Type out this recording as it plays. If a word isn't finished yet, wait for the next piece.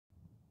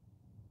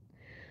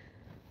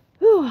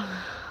Whew.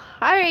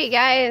 Alright,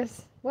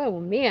 guys.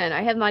 Whoa, man,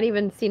 I have not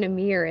even seen a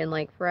mirror in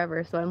like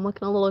forever, so I'm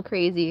looking a little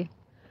crazy.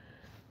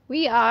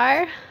 We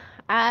are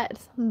at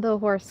the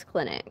horse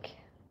clinic.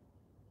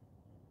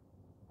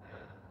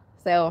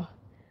 So,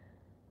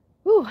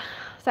 whew,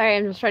 sorry,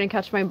 I'm just trying to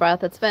catch my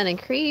breath. It's been a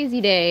crazy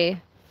day.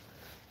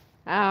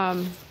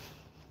 Um,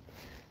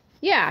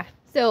 yeah,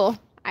 so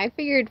I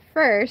figured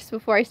first,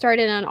 before I start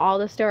in on all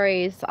the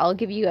stories, I'll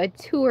give you a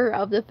tour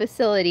of the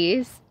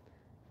facilities.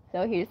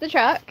 So here's the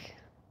truck.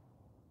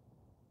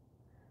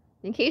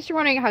 In case you're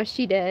wondering how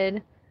she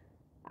did,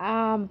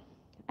 I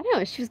don't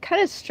know, she was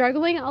kind of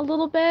struggling a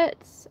little bit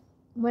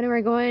when we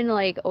were going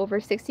like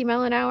over 60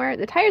 mile an hour.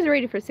 The tires are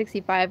rated for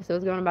 65, so it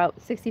was going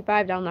about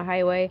 65 down the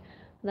highway.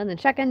 And then the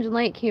check engine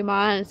light came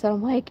on, so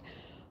I'm like,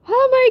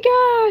 oh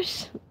my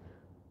gosh!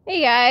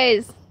 Hey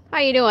guys, how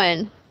you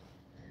doing?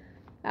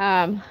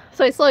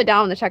 So I slowed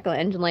down, the check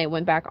engine light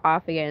went back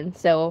off again.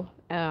 So,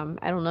 I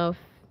don't know.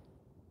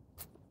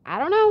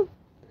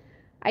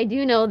 I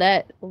do know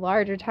that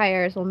larger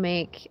tires will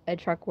make a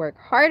truck work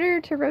harder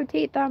to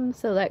rotate them,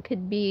 so that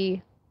could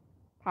be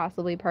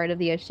possibly part of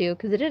the issue,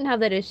 because it didn't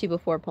have that issue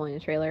before pulling a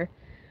trailer.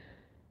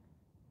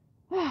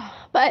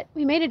 But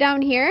we made it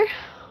down here.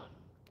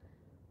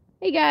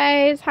 Hey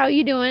guys, how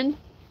you doing?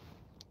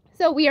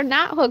 So we are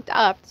not hooked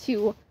up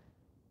to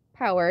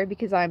power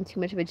because I'm too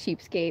much of a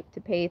cheapskate to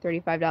pay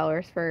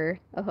 $35 for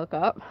a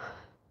hookup.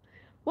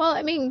 Well,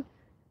 I mean,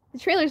 the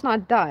trailer's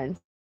not done,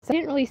 so I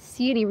didn't really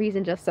see any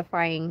reason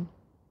justifying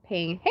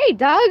paying. Hey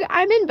Doug,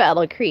 I'm in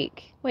Battle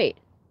Creek. Wait,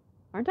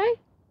 aren't I?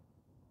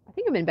 I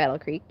think I'm in Battle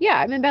Creek. Yeah,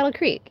 I'm in Battle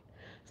Creek.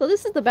 So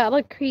this is the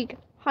Battle Creek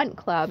Hunt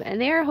Club,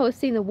 and they are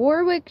hosting the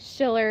Warwick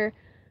Schiller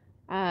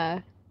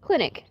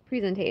clinic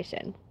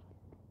presentation.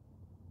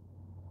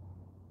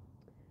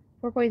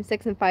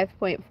 4.6 and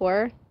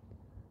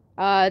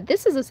 5.4.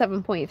 This is a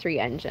 7.3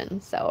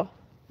 engine, so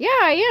yeah,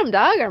 I am,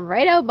 Doug. I'm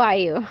right out by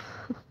you.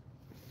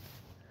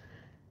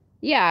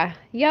 Yeah,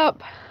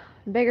 yup.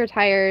 Bigger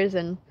tires,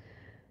 and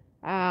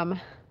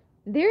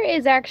there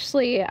is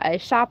actually a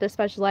shop that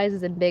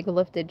specializes in big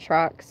lifted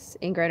trucks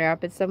in Grand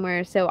Rapids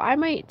somewhere, so I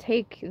might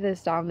take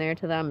this down there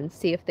to them and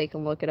see if they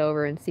can look it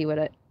over and see what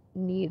it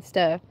needs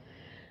to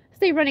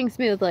stay running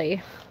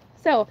smoothly.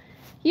 So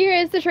here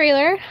is the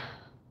trailer.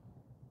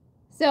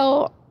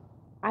 So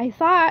I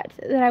thought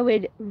that I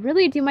would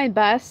really do my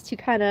best to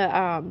kind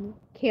of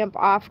camp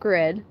off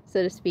grid,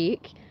 so to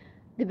speak.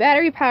 The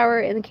battery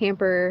power in the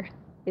camper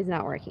is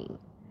not working.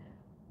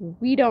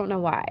 We don't know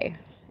why.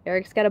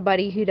 Eric's got a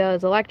buddy who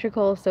does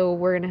electrical, so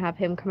we're gonna have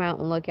him come out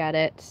and look at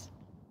it.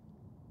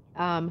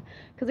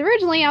 Because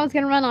originally I was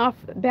gonna run off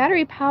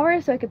battery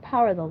power so I could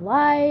power the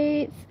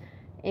lights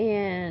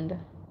and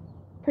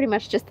pretty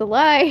much just the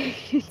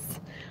lights.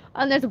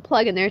 And there's a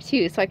plug in there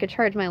too, so I could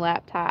charge my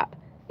laptop.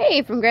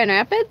 Hey, from Grand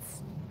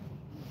Rapids.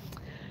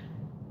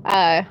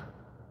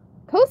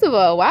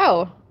 Kosovo,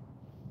 wow.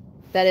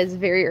 That is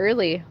very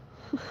early.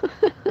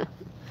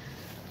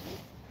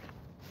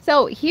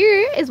 So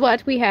here is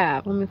what we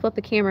have. Let me flip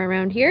the camera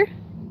around here.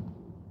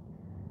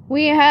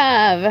 We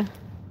have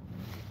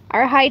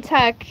our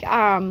high-tech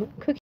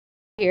cookie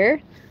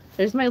here.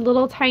 There's my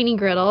little tiny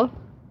griddle.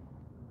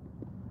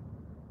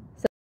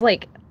 So it's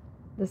like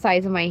the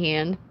size of my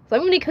hand. So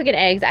I'm going to be cooking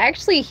eggs. I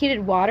actually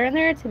heated water in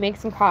there to make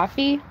some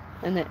coffee.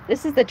 And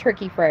this is the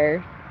turkey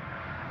fryer.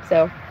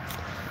 So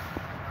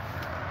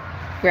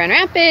Grand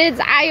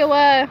Rapids,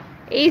 Iowa,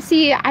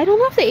 AC. I don't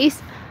know if the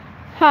AC...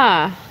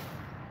 Huh.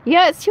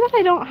 Yeah, it's too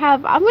bad I don't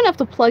have... I'm going to have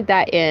to plug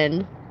that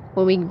in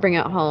when we bring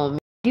it home.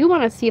 I do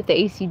want to see if the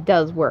AC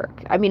does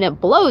work. I mean,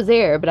 it blows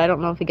air, but I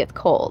don't know if it gets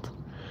cold.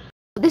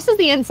 This is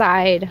the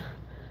inside.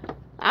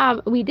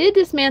 We did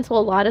dismantle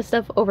a lot of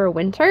stuff over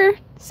winter,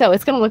 so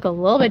it's going to look a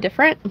little bit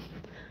different.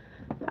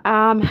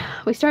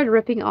 We started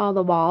ripping all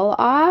the wall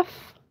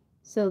off.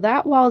 So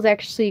that wall is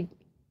actually,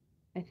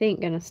 I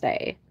think, going to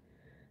stay.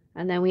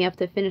 And then we have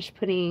to finish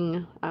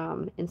putting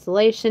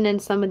insulation in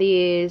some of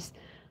these,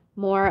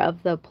 more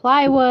of the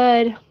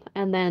plywood,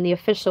 and then the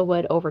official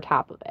wood over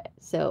top of it.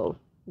 So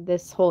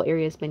this whole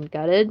area has been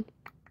gutted.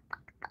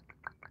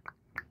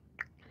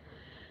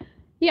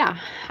 Yeah,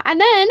 and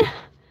then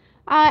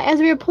as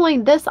we were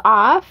pulling this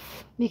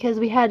off, because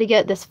we had to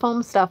get this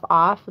foam stuff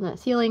off from that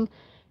ceiling,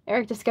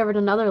 Eric discovered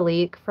another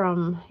leak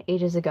from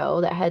ages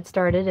ago that had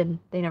started and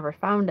they never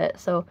found it.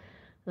 So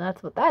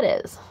that's what that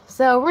is.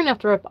 So we're gonna have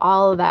to rip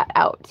all of that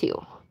out too.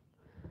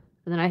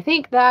 And then I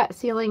think that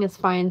ceiling is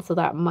fine, so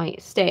that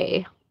might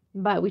stay.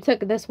 But we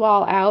took this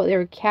wall out. There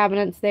were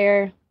cabinets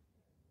there.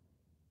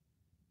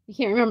 You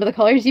can't remember the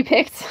colors you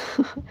picked?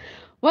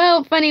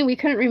 Well, funny, we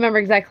couldn't remember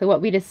exactly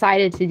what we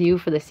decided to do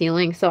for the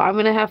ceiling, so I'm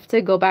going to have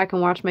to go back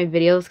and watch my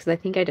videos because I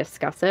think I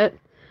discuss it.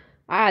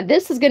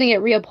 This is going to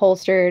get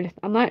reupholstered.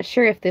 I'm not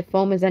sure if the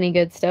foam is any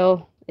good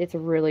still. It's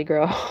really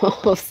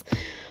gross.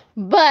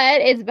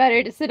 But it's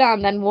better to sit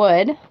on than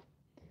wood.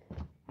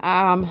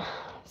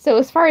 So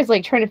as far as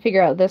like trying to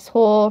figure out this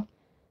whole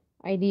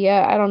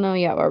idea, I don't know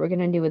yet what we're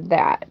going to do with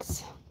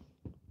that.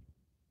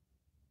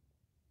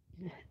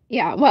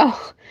 Yeah,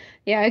 well,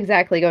 yeah,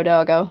 exactly, go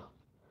doggo.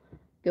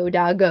 Go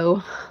dog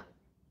go.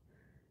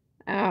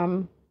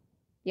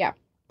 Yeah.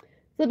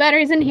 So the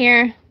battery's in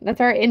here.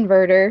 That's our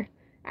inverter.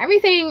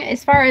 Everything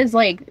as far as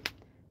like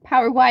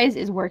power-wise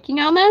is working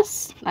on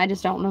this. I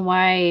just don't know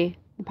why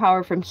the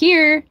power from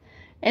here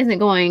isn't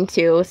going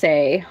to,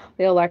 say,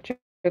 the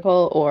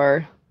electrical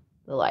or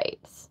the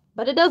lights.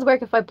 But it does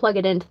work if I plug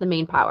it into the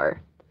main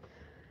power.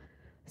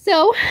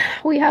 So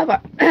we have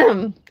a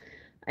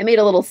I made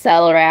a little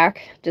saddle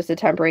rack, just a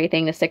temporary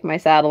thing to stick my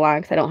saddle on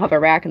because I don't have a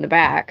rack in the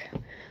back.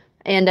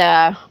 And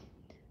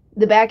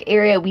the back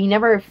area, we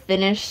never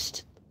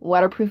finished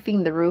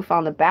waterproofing the roof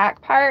on the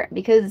back part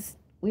because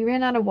we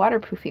ran out of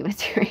waterproofing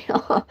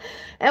material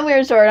and we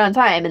were short on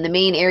time. And the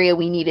main area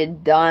we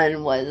needed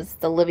done was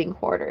the living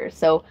quarters.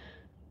 So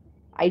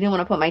I didn't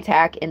want to put my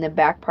tack in the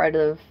back part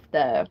of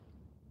the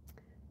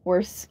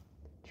horse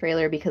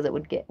trailer because it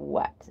would get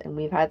wet, and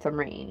we've had some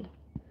rain.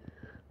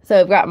 So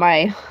I've got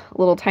my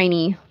little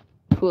tiny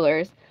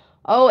coolers.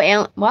 Oh,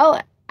 and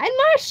well, I'm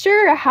not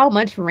sure how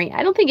much rain.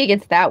 I don't think it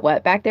gets that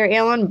wet back there,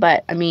 Alan,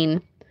 but I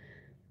mean,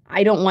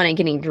 I don't want it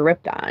getting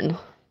dripped on.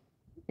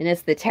 And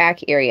it's the tack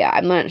area.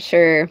 I'm not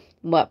sure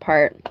what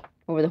part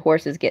over the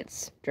horses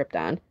gets dripped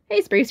on.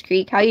 Hey, Spruce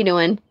Creek, how you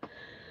doing?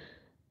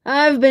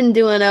 I've been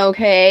doing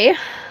okay.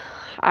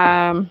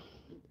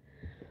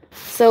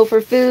 So for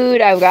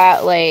food, I've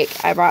got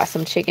I brought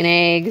some chicken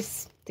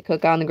eggs to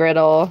cook on the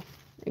griddle.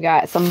 I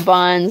got some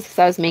buns because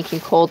I was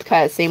making cold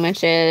cut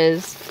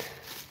sandwiches.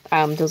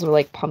 Those were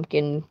like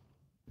pumpkin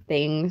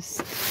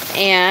things.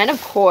 And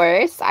of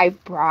course, I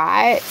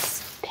brought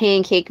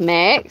pancake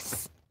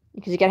mix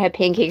because you gotta have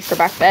pancakes for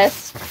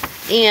breakfast.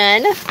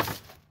 And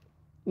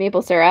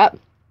maple syrup.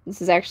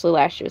 This is actually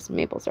last year's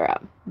maple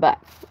syrup, but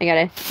I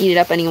gotta eat it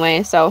up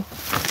anyway, so.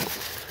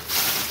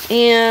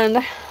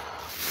 And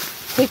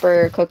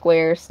paper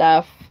cookware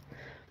stuff.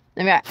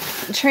 I've got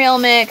trail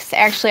mix.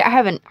 Actually, I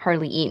haven't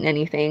hardly eaten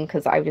anything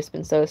because I've just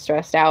been so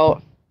stressed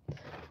out.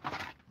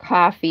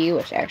 Coffee,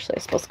 which actually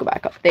is supposed to go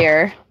back up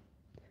there.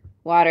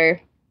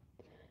 Water.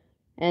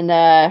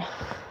 And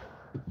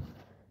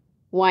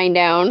wind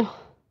down.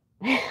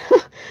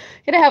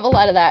 Gonna have a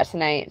lot of that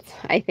tonight,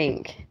 I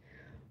think.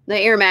 The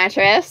air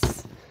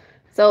mattress.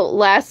 So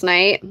last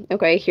night,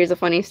 okay, here's a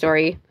funny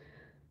story.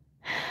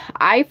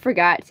 I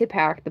forgot to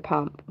pack the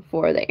pump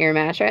for the air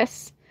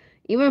mattress.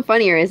 Even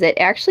funnier is it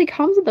actually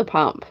comes with a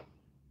pump,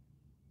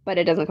 but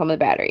it doesn't come with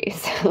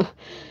batteries.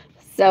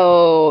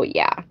 So,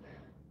 yeah.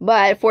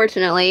 But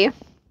fortunately,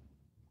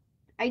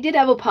 I did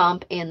have a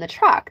pump in the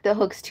truck that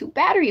hooks to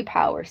battery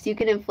power so you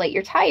can inflate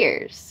your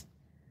tires.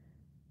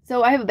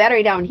 So I have a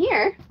battery down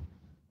here.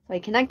 So I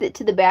connect it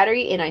to the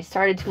battery and I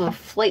started to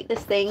inflate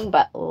this thing,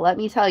 but let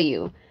me tell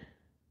you,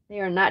 they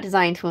are not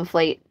designed to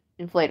inflate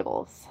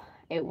inflatables.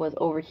 It was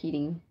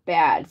overheating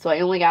bad. So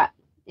I only got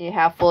it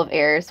half full of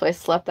air. So I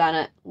slept on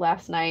it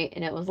last night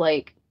and it was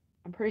like,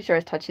 I'm pretty sure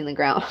it's touching the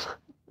ground.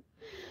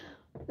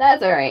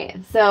 That's all right.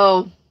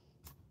 So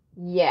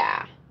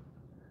yeah.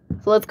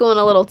 So let's go on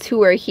a little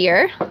tour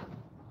here.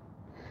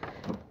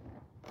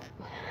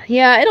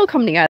 Yeah, it'll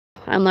come together.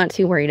 I'm not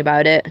too worried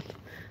about it.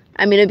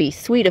 I mean, it'd be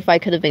sweet if I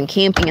could have been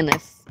camping in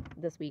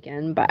this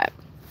weekend, but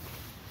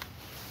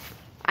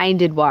I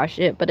did wash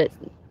it, but it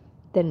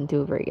didn't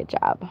do a very good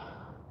job.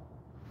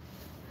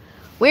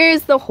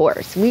 Where's the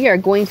horse? We are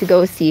going to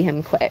go see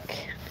him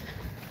quick.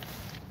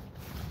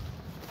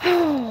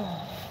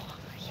 Oh,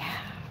 yeah.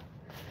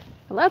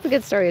 Lots of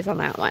good stories on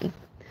that one.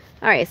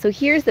 All right, so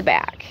here's the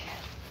back.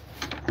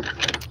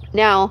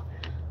 Now,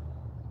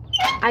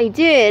 I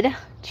did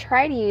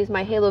try to use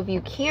my Halo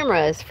View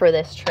cameras for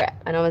this trip,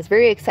 and I was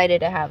very excited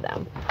to have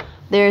them.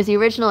 There's the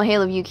original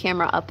Halo View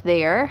camera up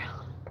there,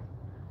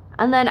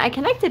 and then I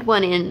connected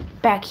one in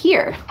back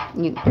here.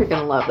 You're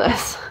gonna love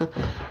this.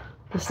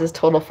 This is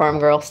total farm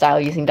girl style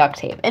using duct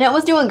tape, and it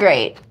was doing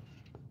great,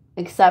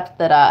 except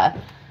that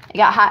it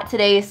got hot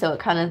today, so it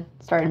kind of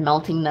started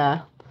melting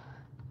the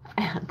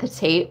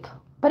tape.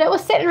 But it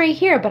was sitting right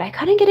here, but I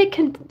couldn't get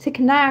it to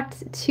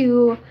connect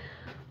to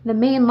the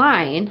main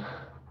line.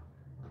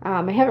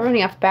 I have it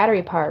running off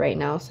battery power right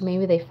now, so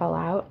maybe they fell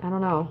out. I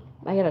don't know.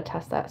 I gotta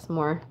test that some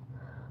more.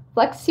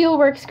 Flex Seal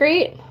works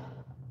great.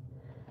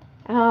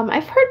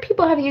 I've heard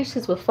people having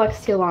issues with Flex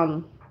Seal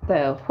on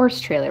the horse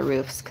trailer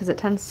roofs because it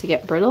tends to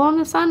get brittle on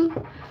the sun,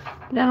 but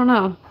I don't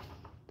know.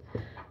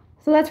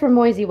 So that's where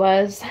Moisey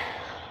was.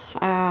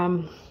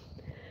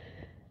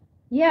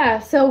 Yeah,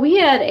 so we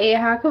had a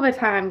heck of a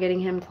time getting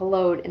him to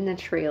load in the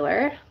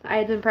trailer. I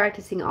had been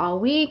practicing all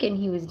week and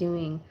he was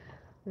doing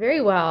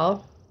very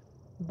well,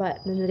 but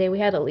then the day we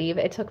had to leave,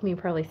 it took me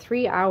probably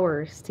 3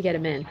 hours to get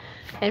him in.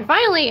 And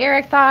finally,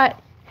 Eric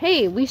thought,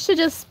 hey, we should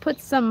just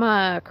put some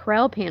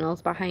corral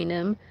panels behind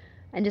him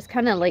and just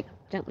kind of like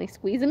gently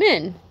squeeze him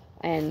in.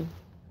 And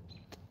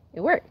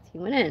it worked. He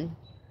went in.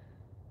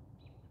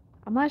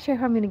 I'm not sure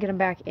how I'm going to get him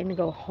back in to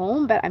go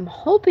home, but I'm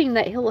hoping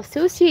that he'll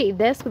associate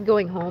this with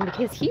going home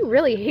because he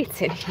really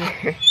hates it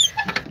here.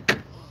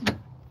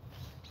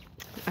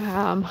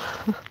 All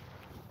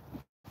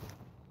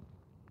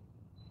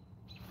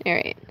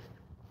right.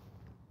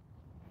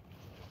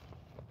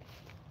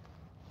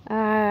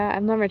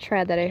 I've never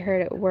tried that. I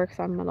heard it works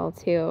on metal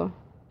too.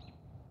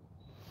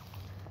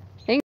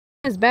 Things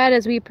as bad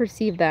as we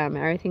perceive them,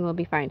 everything will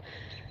be fine.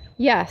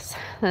 Yes,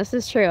 this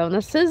is true. And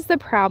this is the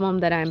problem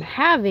that I'm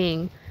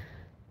having,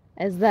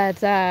 is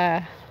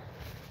that,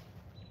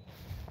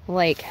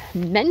 like,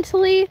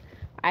 mentally,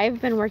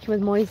 I've been working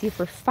with Moisey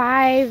for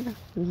 5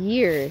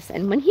 years.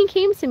 And when he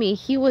came to me,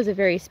 he was a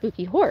very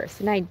spooky horse.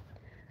 And I'd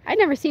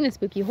never seen a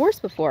spooky horse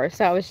before,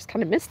 so I was just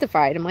kind of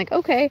mystified. I'm like,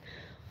 okay,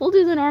 we'll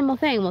do the normal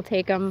thing. We'll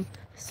take him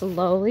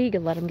slowly,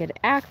 let him get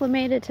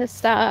acclimated to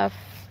stuff.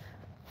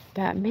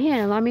 But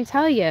man, let me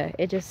tell you,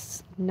 it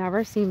just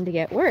never seemed to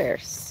get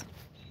worse.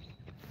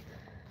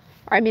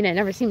 Or, I mean, it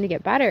never seemed to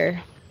get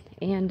better.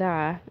 And,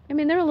 I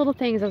mean, there were little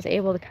things I was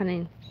able to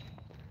kind of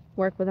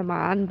work with him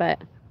on,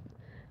 but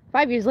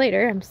 5 years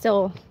later, I'm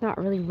still not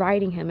really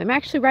riding him. I'm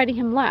actually riding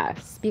him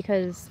less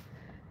because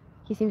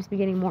he seems to be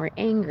getting more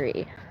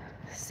angry.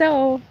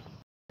 So,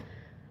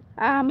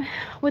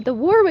 with the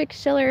Warwick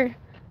Schiller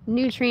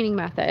new training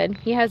method,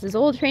 he has his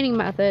old training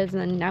methods,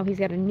 and then now he's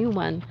got a new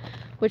one,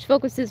 which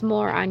focuses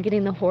more on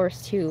getting the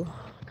horse to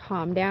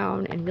calm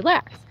down and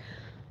relax,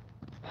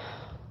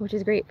 which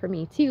is great for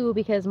me too,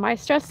 because my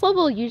stress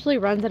level usually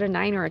runs at a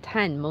 9 or a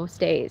 10 most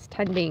days,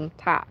 10 being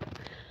top.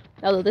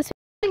 Although this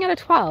thing at a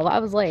 12, I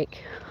was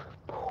like,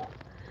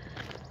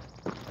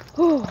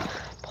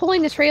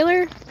 pulling the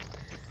trailer, it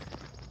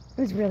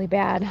was really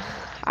bad.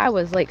 I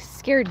was like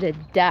scared to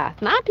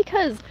death, not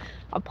because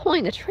of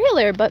pulling the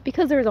trailer, but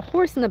because there was a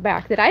horse in the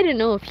back that I didn't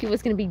know if he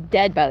was going to be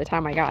dead by the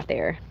time I got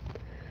there,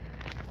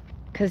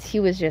 because he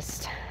was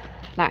just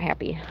not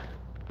happy.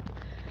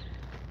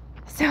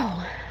 So,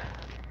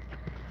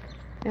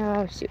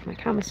 oh shoot, my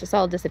comments just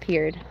all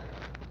disappeared.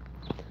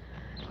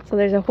 So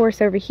there's a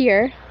horse over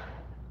here.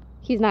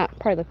 He's not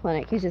part of the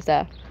clinic, he's just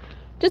a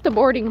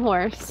boarding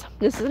horse.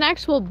 This is an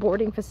actual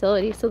boarding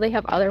facility, so they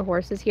have other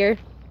horses here.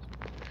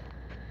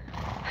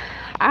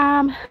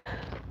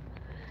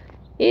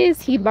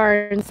 Is he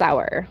barn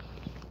sour?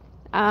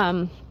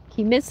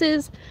 He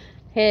misses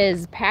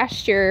his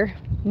pasture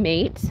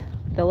mate,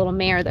 the little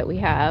mare that we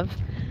have,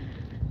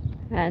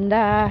 and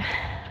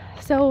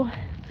so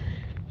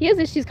he has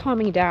issues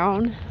calming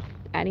down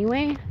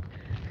anyway.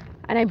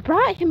 And I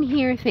brought him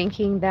here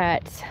thinking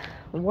that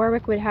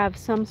Warwick would have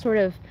some sort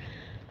of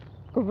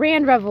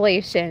grand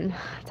revelation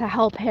to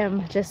help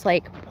him just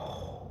like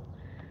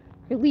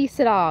release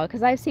it all,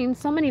 because I've seen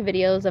so many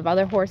videos of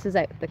other horses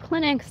at the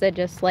clinics that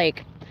just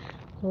like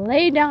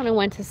laid down and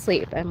went to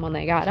sleep, and when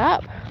they got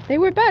up they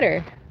were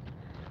better.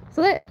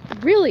 So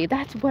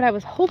that's what I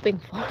was hoping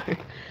for.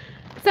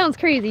 Sounds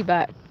crazy,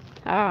 but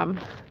I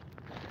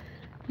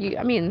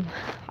mean,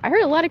 I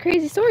heard a lot of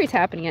crazy stories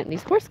happening at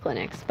these horse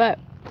clinics, but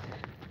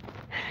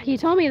he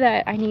told me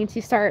that I need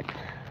to start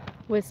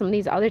with some of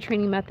these other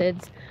training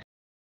methods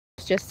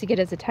just to get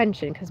his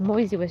attention, because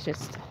Moisey was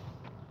just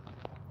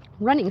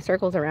running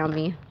circles around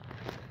me.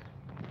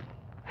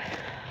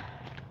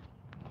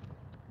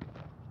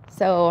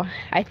 So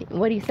I think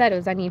what he said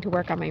was I need to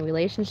work on my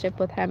relationship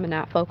with him and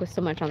not focus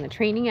so much on the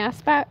training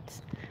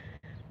aspect.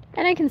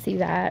 And I can see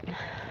that.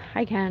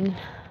 I can.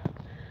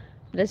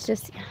 But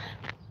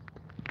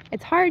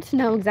it's hard to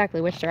know exactly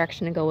which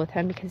direction to go with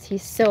him because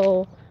he's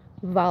so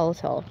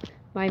volatile.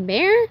 My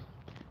mare,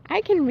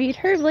 I can read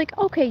her like,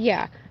 okay,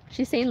 yeah,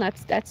 she's saying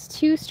that's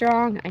too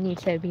strong. I need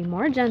to be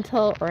more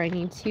gentle, or I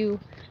need to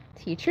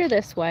teach her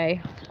this way.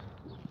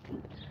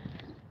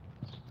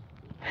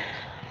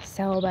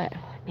 So, but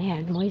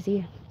man,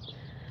 Moisey,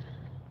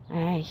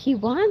 he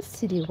wants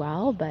to do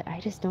well, but I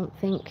just don't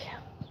think,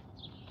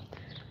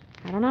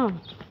 I don't know.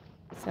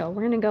 So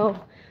we're gonna go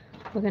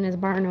look in his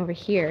barn over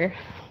here.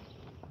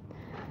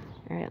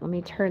 All right, let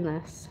me turn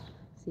this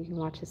so you can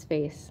watch his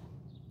face.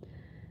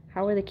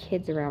 How are the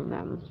kids around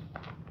them?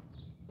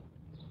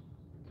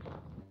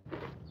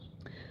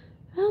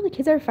 Well, the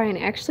kids are fine.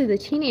 Actually, the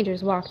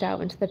teenagers walked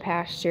out into the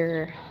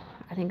pasture,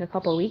 I think a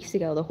couple weeks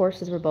ago. The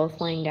horses were both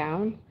laying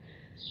down.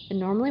 And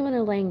normally when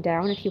they're laying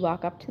down, if you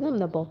walk up to them,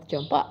 they'll both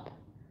jump up.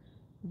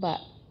 But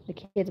the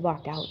kids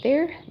walked out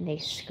there and they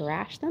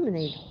scratched them and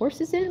the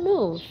horses didn't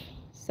move.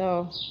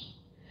 So,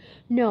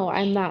 no,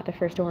 I'm not the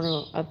first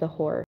owner of the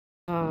horse.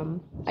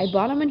 I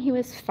bought him when he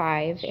was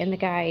 5, and the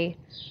guy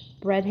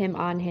bred him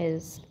on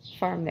his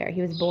farm there.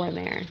 He was born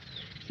there.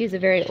 He was a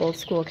very old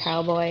school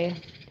cowboy,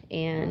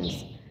 and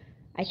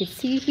I could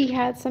see he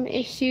had some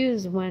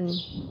issues when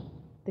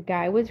the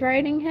guy was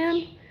riding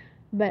him,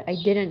 but I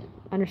didn't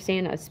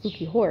understand a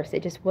spooky horse.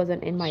 It just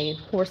wasn't in my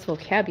horse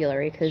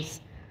vocabulary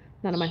because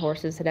none of my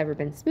horses had ever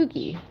been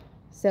spooky.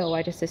 So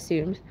I just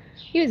assumed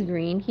he was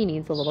green, he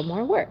needs a little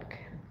more work.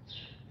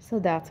 So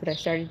that's what I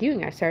started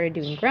doing. I started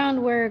doing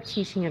groundwork,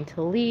 teaching him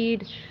to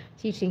lead,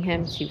 teaching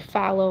him to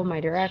follow my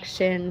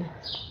direction,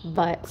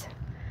 but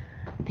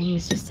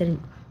things just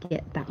didn't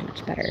get that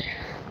much better.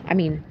 I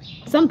mean,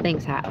 some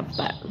things have,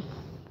 but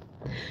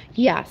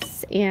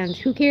yes, and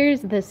who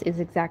cares? This is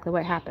exactly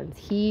what happens.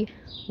 He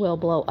will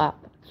blow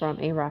up from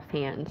a rough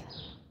hand.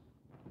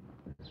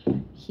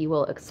 He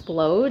will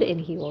explode,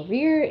 and he will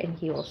rear, and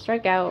he will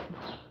strike out.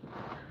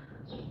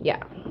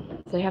 Yeah.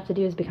 So I have to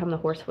do is become the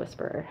horse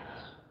whisperer.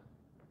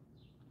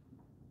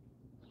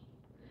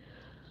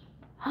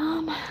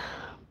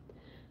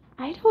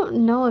 I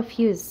don't know if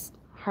he was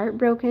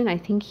heartbroken. I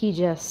think he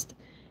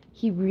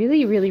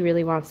really, really,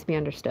 really wants to be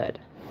understood.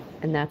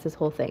 And that's his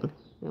whole thing.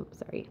 Oh,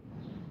 sorry.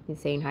 He's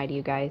saying hi to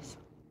you guys.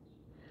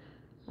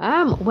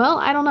 Well,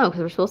 I don't know,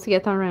 because we're supposed to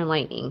get Thunder and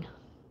Lightning.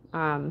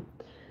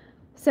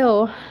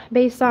 So,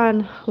 based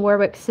on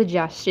Warwick's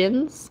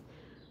suggestions,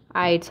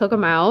 I took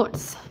him out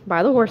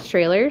by the horse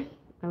trailer.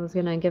 I was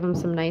gonna give him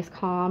some nice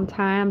calm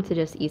time to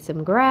just eat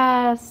some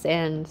grass,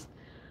 and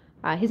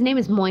his name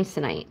is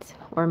Moissanite,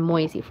 or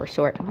Moisey for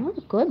short. Oh,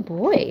 good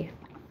boy.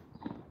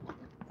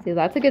 See,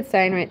 that's a good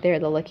sign right there,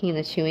 the licking and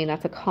the chewing.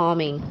 That's a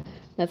calming.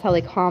 That's how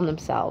they calm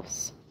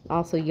themselves.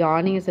 Also,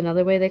 yawning is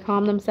another way they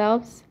calm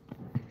themselves.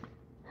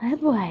 Hi,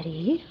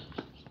 buddy.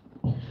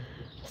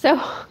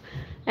 So,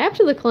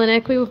 after the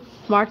clinic, we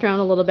walked around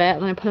a little bit,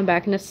 and then I put him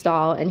back in his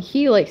stall, and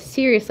he, like,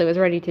 seriously was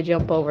ready to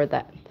jump over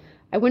that.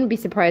 I wouldn't be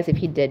surprised if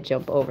he did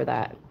jump over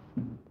that.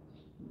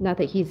 Not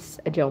that he's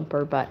a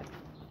jumper, but...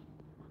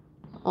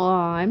 Oh,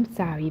 I'm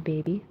sorry,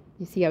 baby.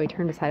 You see how he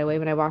turned his head away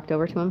when I walked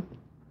over to him?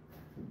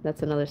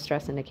 That's another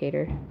stress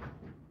indicator.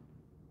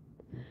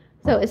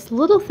 So it's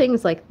little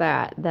things like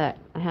that that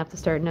I have to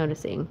start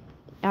noticing.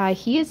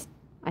 He is,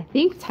 I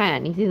think,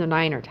 10. He's either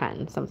 9 or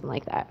 10, something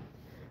like that.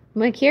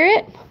 I'm like, hear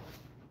it?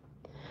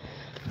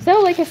 So,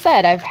 like I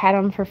said, I've had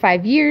him for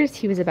 5 years.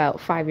 He was about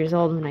 5 years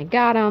old when I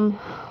got him.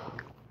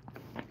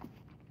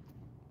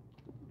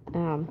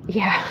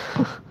 Yeah.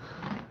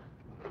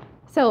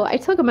 So I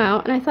took him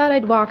out, and I thought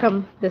I'd walk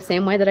him the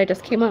same way that I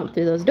just came up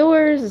through those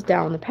doors,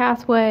 down the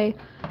pathway,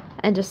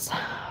 and just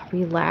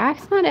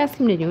relax, not ask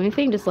him to do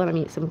anything, just let him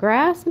eat some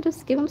grass and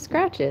just give him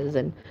scratches.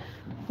 And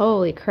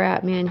holy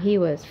crap, man, he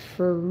was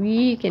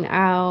freaking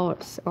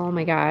out. Oh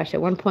my gosh,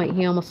 at one point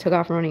he almost took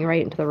off running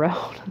right into the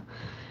road.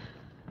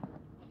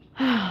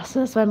 So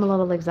that's why I'm a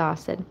little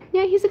exhausted.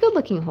 Yeah, he's a good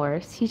looking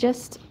horse. I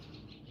just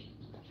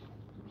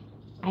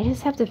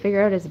have to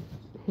figure out his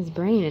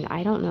brain, and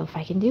I don't know if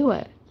I can do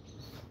it.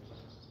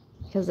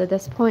 Because at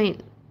this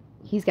point,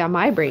 he's got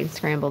my brain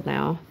scrambled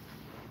now.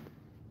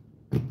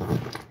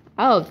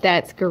 Oh,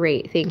 that's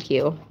great. Thank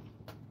you.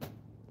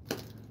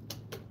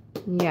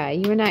 Yeah,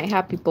 you and I,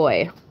 happy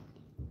boy.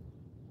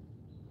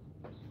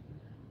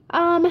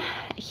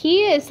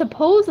 He is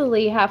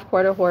supposedly half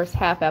quarter horse,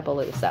 half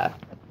Appaloosa.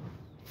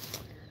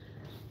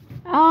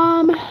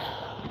 I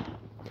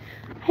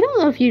don't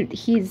know if he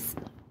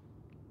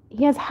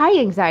has high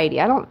anxiety.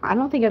 I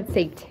don't think I'd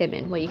say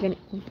timid. Wait,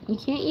 you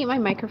can't eat my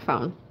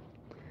microphone.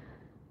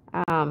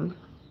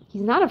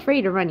 He's not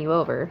afraid to run you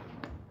over.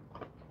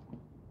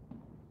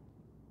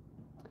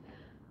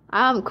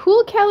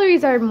 Cool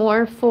calories are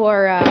more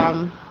for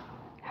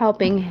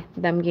helping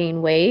them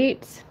gain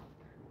weight,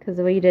 because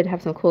we did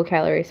have some cool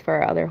calories for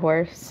our other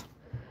horse.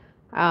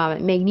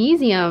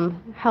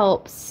 Magnesium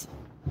helps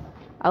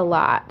a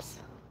lot.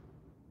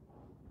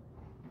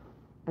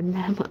 A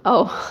mem?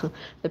 Oh,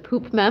 the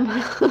poop mem.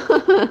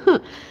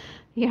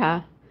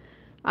 Yeah.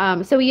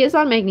 So he is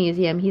on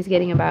magnesium. He's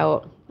getting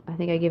about, I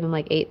think I gave him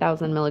like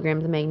 8,000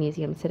 milligrams of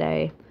magnesium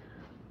today.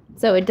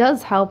 So it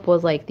does help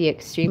with like the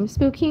extreme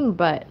spooking,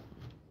 but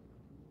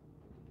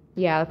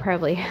yeah, it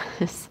probably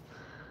is.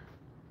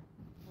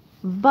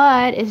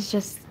 But it's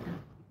just,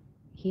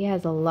 he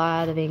has a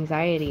lot of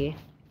anxiety.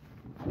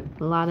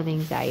 A lot of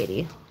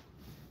anxiety.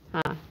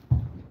 Huh.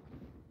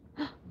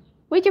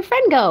 Where'd your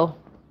friend go?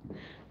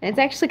 And it's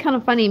actually kind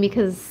of funny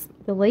because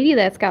the lady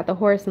that's got the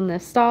horse in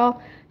this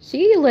stall,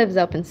 she lives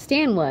up in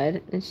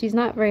Stanwood, and she's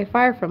not very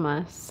far from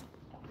us.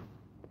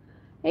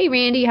 Hey,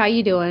 Randy, how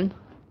you doing?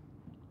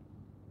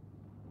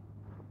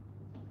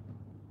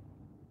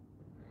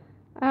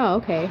 Oh,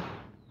 okay.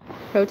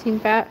 Protein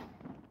fat?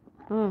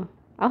 Oh,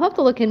 I'll have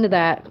to look into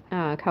that,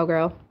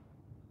 cowgirl.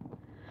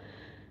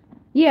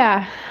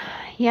 Yeah,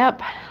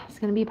 yep, it's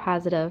gonna be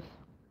positive.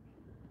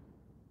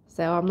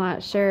 So I'm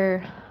not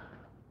sure.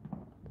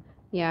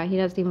 Yeah, he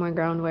does do more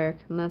groundwork,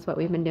 and that's what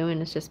we've been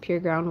doing. It's just pure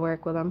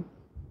groundwork with him.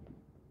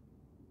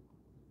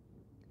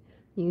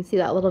 You can see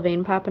that little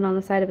vein popping on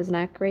the side of his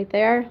neck right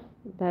there.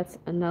 That's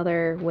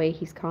another way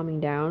he's calming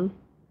down.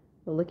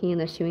 The licking and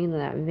the chewing of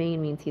that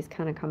vein means he's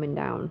kind of coming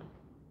down.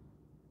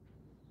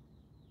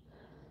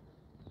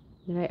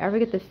 Did I ever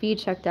get the feed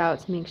checked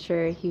out to make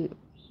sure you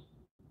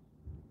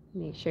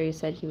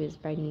said he was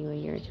biting you a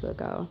year or two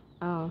ago?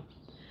 Oh.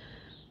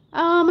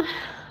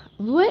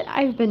 What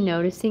I've been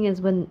noticing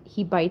is when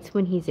he bites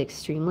when he's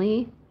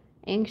extremely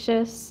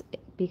anxious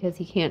because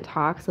he can't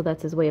talk, so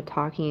that's his way of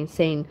talking and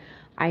saying,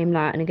 I am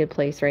not in a good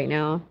place right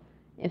now.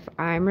 If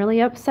I'm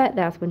really upset,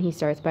 that's when he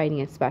starts biting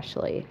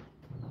especially.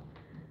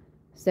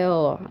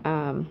 So,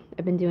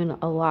 I've been doing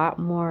a lot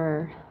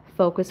more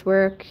focus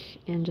work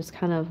and just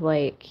kind of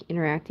like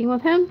interacting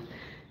with him,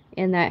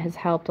 and that has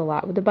helped a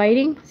lot with the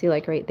biting. See,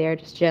 like right there,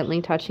 just gently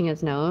touching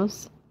his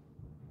nose.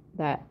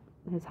 That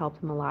has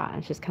helped him a lot.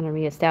 It's just kind of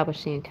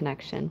reestablishing a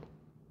connection.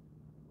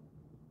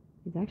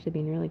 He's actually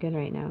being really good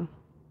right now.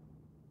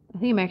 I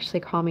think I'm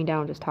actually calming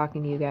down just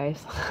talking to you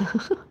guys.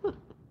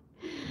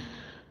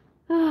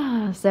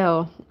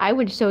 So I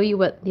would show you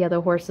what the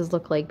other horses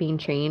look like being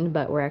trained,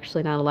 but we're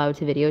actually not allowed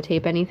to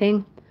videotape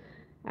anything.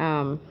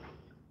 Um,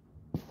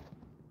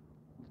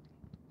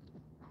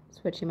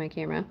 Switching my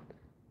camera.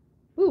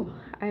 Ooh,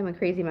 I'm a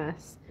crazy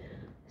mess.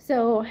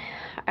 So,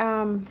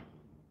 the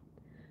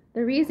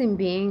reason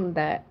being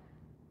that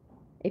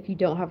if you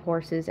don't have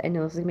horses, I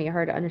know this is going to be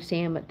hard to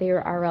understand, but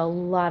there are a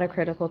lot of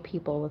critical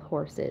people with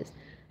horses.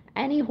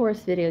 Any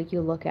horse video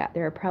you look at,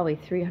 there are probably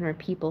 300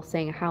 people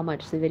saying how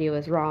much the video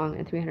is wrong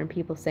and 300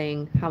 people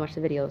saying how much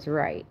the video is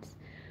right.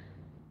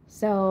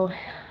 So,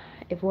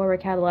 if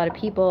Warwick had a lot of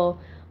people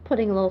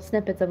putting little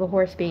snippets of a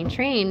horse being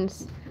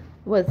trained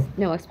with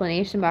no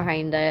explanation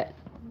behind it,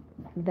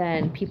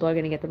 then people are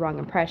going to get the wrong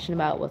impression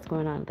about what's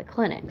going on at the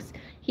clinics.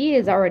 He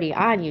is already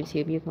on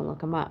YouTube. You can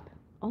look him up.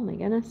 Oh my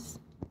goodness.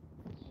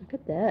 Look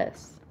at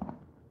this.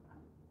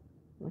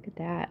 Look at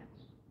that.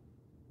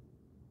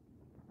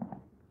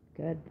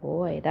 Good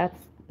boy. That's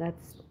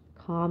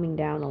calming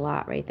down a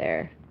lot right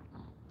there.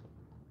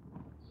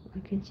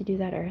 Why couldn't you do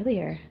that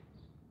earlier?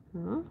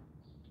 Huh?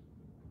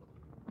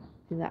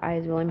 See the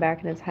eyes rolling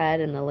back in his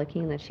head and the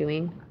licking and the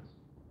chewing.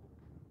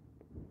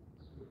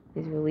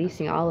 He's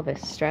releasing all of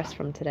his stress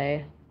from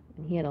today.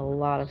 And he had a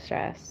lot of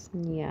stress.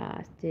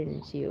 Yeah,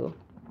 didn't you?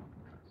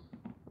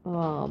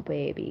 Oh,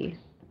 baby.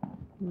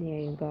 There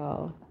you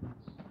go.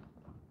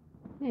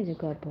 There's a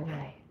good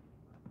boy.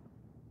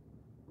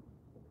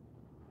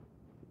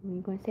 Are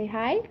you going to say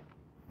hi?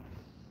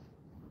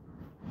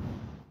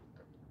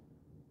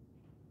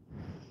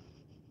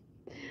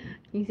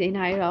 You saying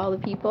hi to all the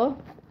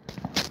people?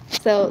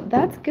 So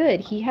that's good.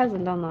 He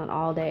hasn't done that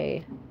all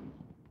day.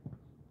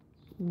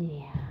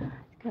 Yeah,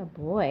 good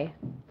boy.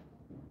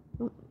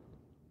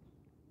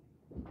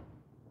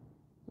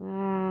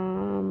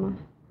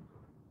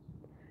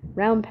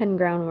 Round pen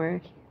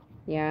groundwork.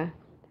 Yeah,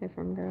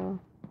 WTFarm Girl.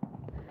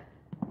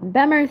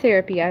 Bemmer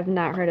therapy. I've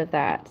not heard of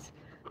that.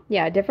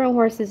 Yeah, different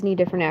horses need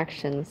different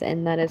actions,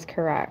 and that is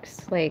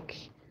correct.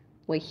 Like,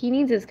 what he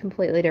needs is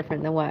completely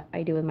different than what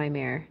I do with my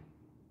mare.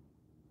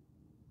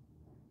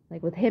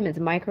 Like with him, it's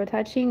micro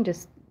touching,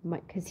 just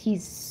because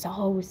he's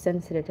so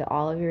sensitive to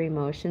all of your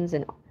emotions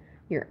and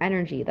your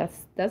energy.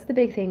 That's the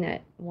big thing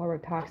that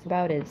Warwick talks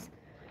about is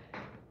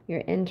your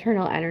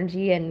internal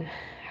energy and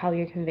how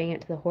you're conveying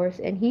it to the horse.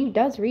 And he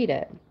does read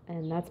it,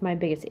 and that's my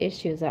biggest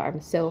issue is that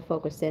I'm so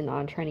focused in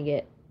on trying to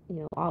get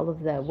all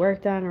of the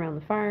work done around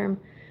the farm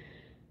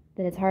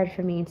that it's hard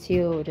for me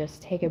to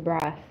just take a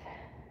breath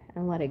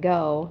and let it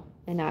go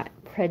and not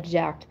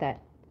project that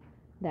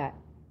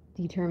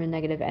determined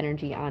negative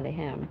energy onto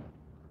him.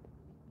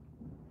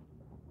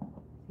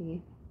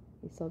 See,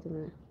 he's still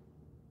doing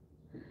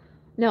it.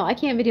 No, I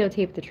can't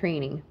videotape the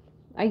training.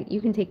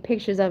 You can take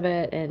pictures of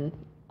it, and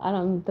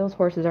those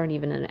horses aren't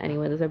even in it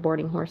anyway. Those are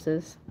boarding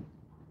horses.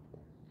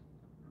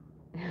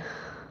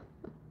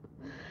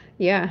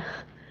 Yeah.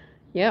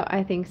 Yeah,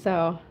 I think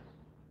so.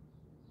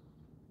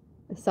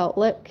 A salt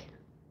lick.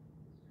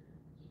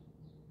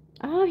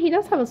 Oh, he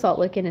does have a salt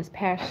lick in his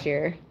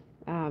pasture.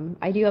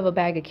 I do have a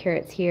bag of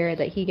carrots here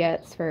that he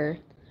gets for,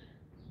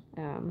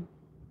 doing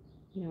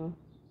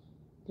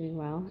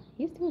well.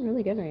 He's doing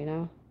really good right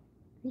now.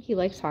 I think he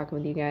likes talking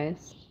with you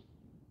guys.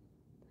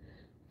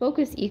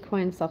 Focus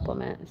equine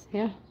supplements.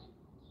 Yeah.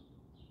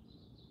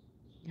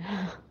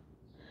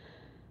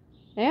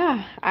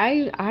 Yeah,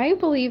 I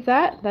believe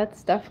that.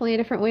 That's definitely a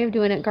different way of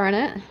doing it,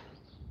 Garnet.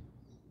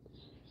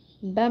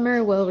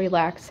 Bemmer will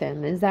relax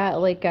him. Is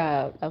that like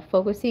a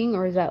focusing,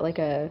 or is that like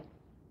a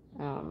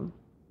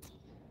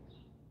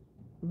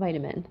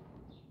vitamin?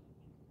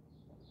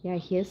 Yeah,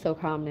 he is so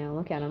calm now.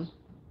 Look at him.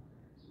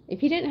 If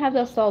he didn't have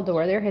the stall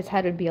door there, his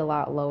head would be a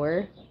lot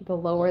lower. The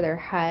lower their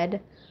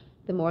head,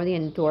 the more the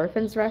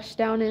endorphins rush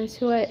down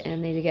into it,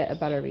 and they get a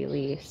better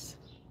release.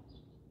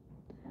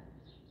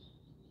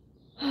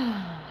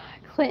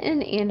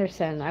 Clinton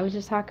Anderson. I was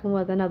just talking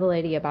with another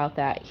lady about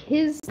that.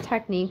 His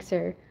techniques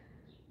are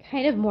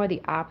kind of more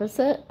the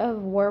opposite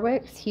of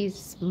Warwick's.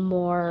 He's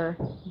more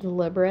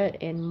deliberate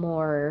and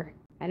more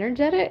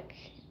energetic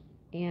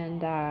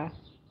and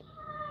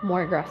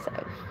more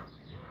aggressive.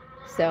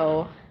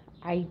 So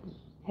I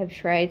have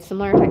tried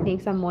similar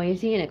techniques on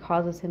Moisey, and it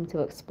causes him to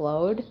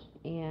explode.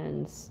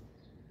 And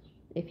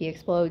if he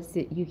explodes,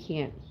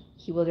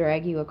 he will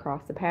drag you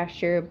across the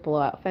pasture, blow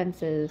out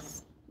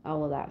fences,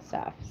 all of that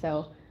stuff.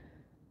 So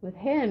with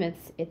him,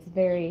 it's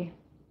very,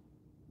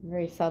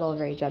 very subtle,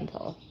 very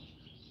gentle.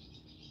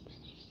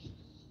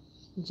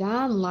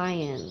 John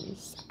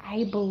Lyons,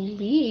 I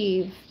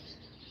believe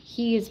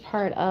he is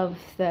part of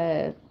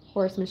the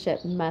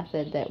horsemanship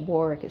method that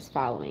Warwick is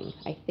following,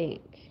 I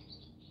think.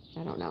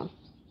 I don't know.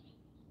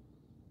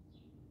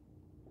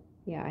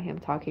 Yeah, I am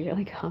talking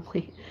really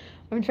calmly.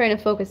 I'm trying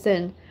to focus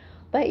in.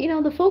 But,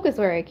 the focus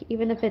work,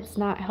 even if it's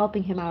not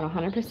helping him out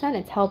 100%,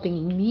 it's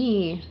helping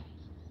me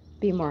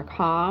be more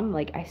calm.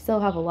 Like, I still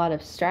have a lot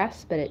of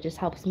stress, but it just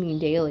helps me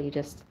daily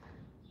just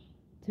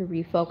to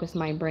refocus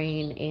my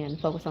brain and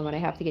focus on what I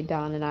have to get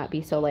done and not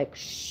be so like,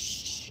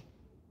 shh.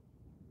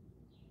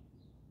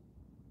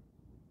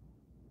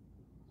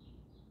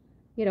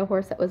 You had a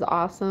horse that was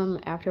awesome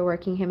after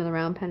working him in the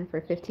round pen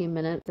for 15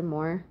 minutes or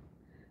more.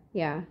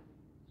 Yeah.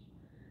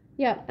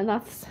 Yeah, and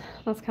that's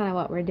kind of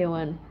what we're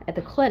doing at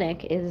the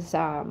clinic is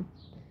so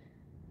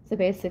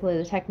basically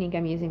the technique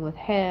I'm using with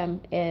him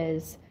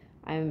is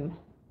I'm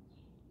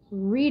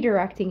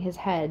redirecting his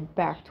head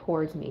back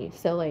towards me.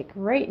 So like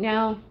right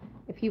now,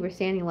 if he were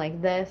standing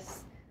like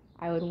this,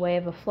 I would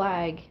wave a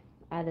flag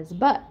at his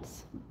butt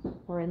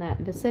or in that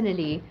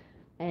vicinity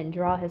and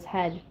draw his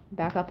head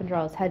back up and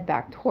draw his head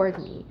back towards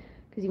me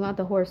because you want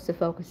the horse to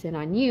focus in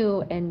on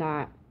you and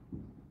not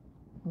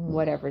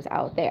whatever's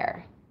out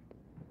there.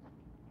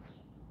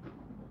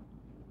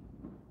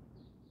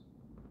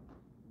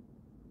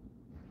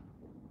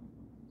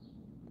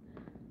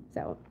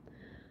 So,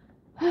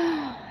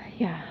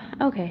 yeah,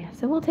 okay,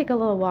 so we'll take a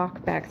little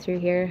walk back through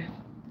here.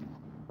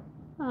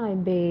 Hi,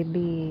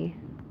 baby.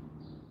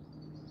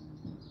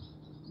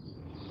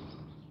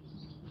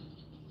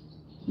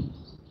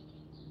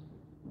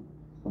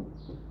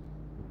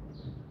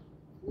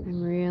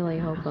 I'm really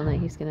hoping that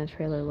he's gonna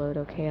trailer load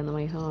okay on the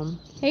way home.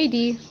 Hey,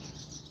 Dee.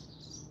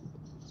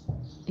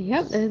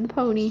 Yep, there's the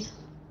pony.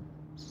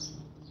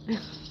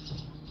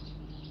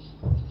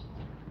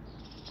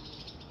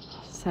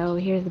 So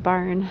here's the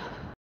barn.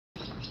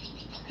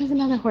 There's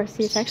another horse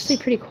here. It's actually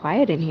pretty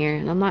quiet in here,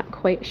 and I'm not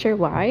quite sure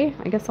why.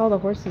 I guess all the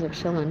horses are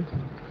chilling.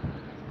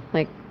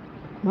 Like,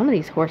 one of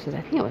these horses,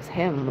 I think it was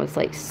him, was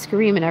like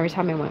screaming every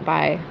time I went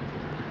by.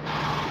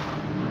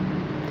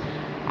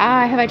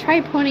 Have I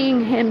tried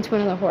ponying him to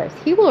another horse?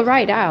 He will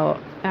ride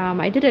out.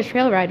 I did a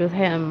trail ride with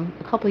him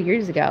a couple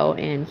years ago,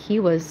 and he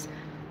was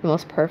the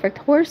most perfect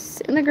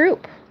horse in the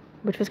group,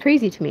 which was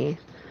crazy to me.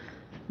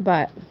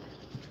 But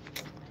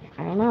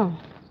I don't know.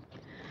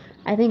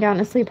 I think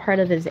honestly part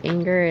of his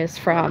anger is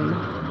from,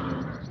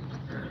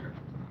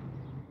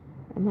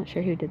 I'm not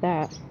sure who did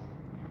that.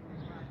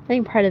 I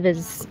think part of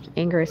his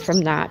anger is from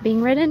not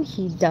being ridden.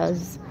 He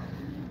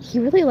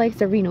really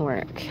likes arena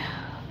work,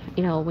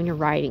 you know, when you're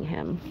riding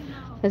him.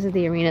 This is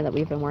the arena that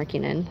we've been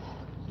working in.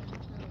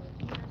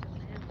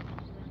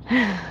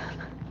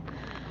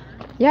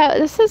 Yeah,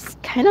 this is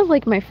kind of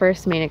like my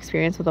first main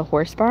experience with a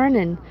horse barn,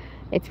 and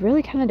it's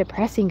really kind of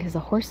depressing because the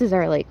horses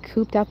are like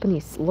cooped up in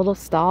these little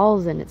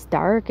stalls and it's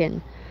dark,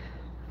 and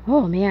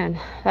oh man,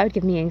 that would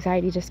give me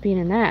anxiety just being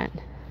in that.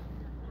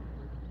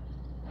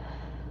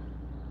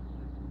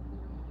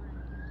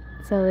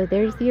 So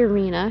there's the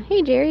arena.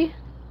 Hey, Jerry.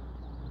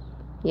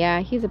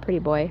 Yeah, he's a pretty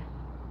boy.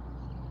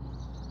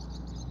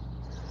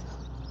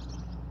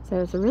 So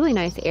it's a really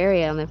nice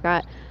area, and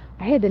I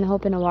had been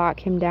hoping to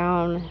walk him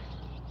down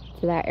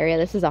to that area.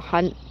 This is a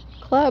hunt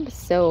club,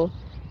 so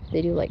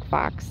they do like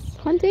fox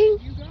hunting.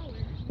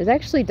 There's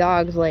actually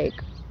dogs like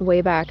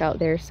way back out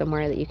there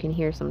somewhere that you can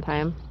hear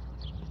sometime.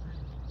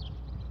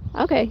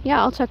 Okay, yeah,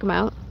 I'll check them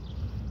out.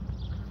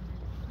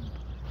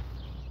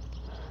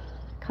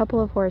 A couple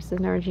of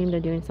horses never dreamed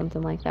of doing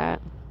something like that.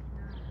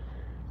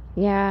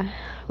 Yeah,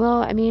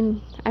 well, I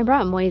mean, I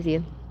brought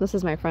Moisey. This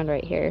is my friend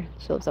right here.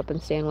 She lives up in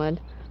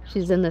Stanwood.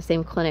 She's in the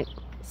same clinic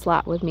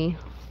slot with me.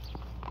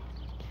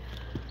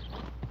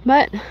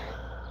 But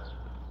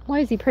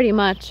Moisey pretty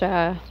much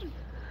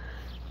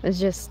was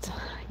just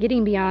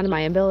getting beyond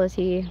my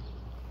ability.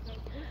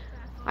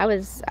 I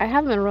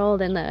have him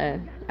enrolled in the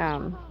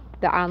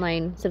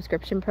online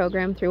subscription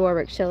program through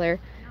Warwick Schiller,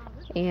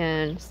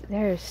 and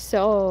there's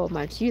so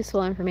much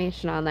useful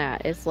information on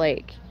that. It's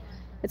like,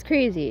 it's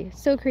crazy,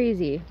 so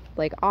crazy,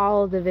 like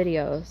all the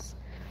videos.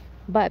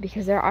 But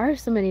because there are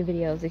so many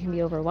videos, it can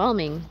be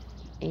overwhelming,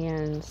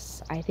 and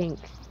I think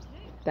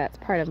that's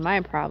part of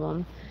my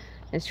problem,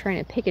 is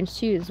trying to pick and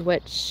choose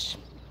which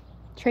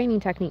training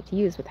technique to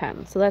use with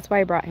him. So that's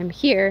why I brought him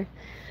here,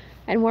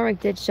 and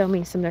Warwick did show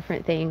me some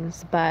different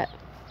things, but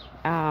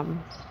I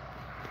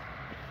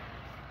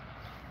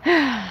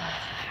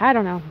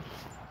don't know.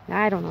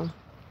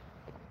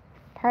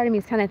 Part of me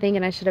is kind of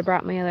thinking I should have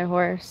brought my other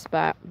horse,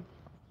 but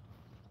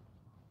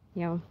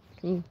you know,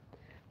 you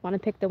want to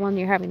pick the one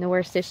you're having the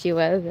worst issue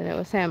with, and it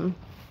was him.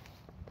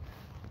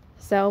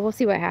 So we'll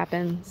see what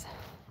happens.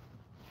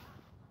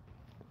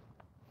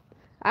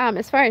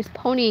 As far as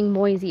ponying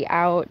Moisey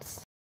out,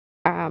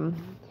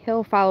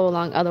 he'll follow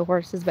along other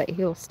horses, but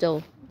he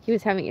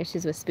was having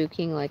issues with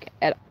spooking. Like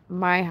at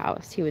my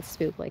house, he would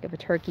spook. Like if a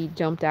turkey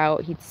jumped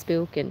out, he'd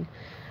spook and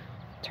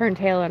turn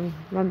tail and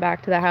run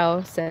back to the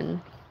house, and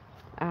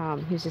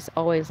he was just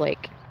always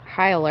like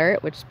high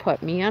alert, which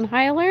put me on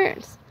high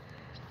alert.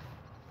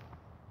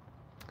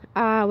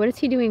 What is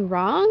he doing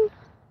wrong?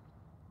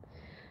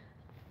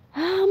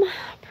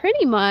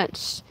 Pretty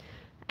much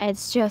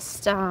it's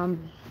just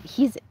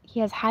he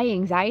has high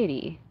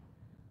anxiety,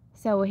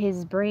 so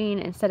his brain,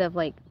 instead of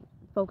like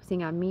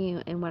focusing on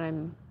me and what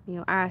I'm, you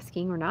know,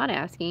 asking or not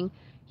asking,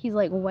 he's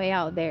like way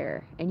out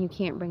there, and you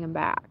can't bring him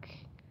back.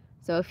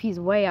 So if he's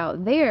way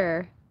out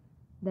there,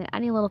 then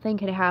any little thing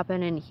could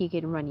happen, and he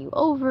could run you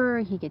over,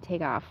 he could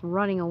take off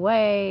running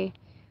away.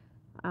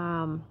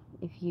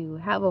 If you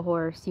have a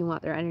horse, you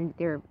want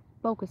their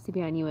focus to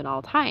be on you at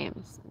all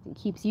times. It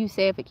keeps you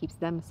safe, it keeps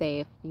them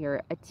safe.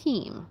 You're a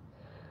team.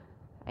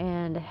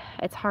 and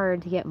it's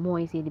hard to get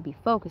Moisey to be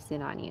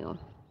focusing on you.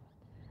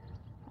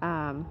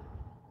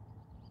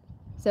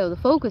 So the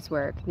focus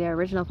work, the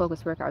original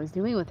focus work I was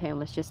doing with him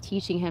was just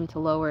teaching him to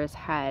lower his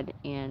head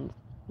and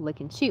lick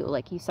and chew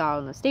like you saw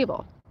in the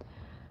stable.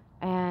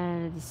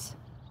 And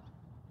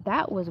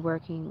that was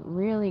working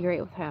really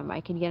great with him.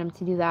 I could get him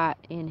to do that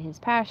in his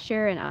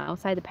pasture and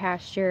outside the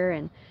pasture,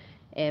 and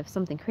if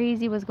something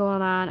crazy was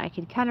going on, I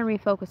could kind of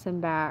refocus him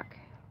back.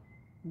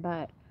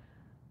 But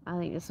I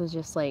think this was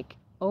just like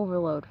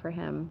overload for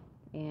him.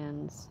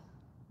 And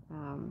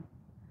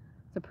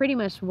so pretty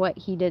much what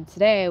he did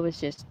today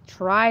was just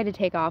try to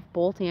take off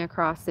bolting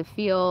across the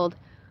field.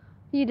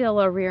 He did a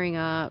little rearing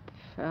up,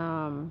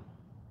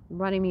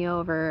 running me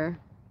over,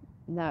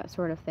 that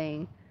sort of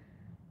thing.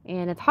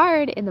 And it's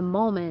hard in the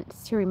moment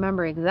to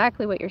remember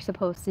exactly what you're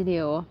supposed to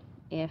do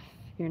if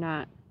you're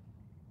not,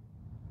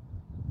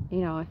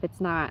 if it's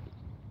not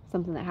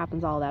something that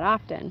happens all that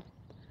often.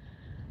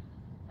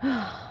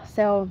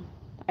 So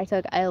I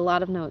took a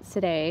lot of notes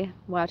today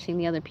watching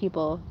the other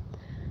people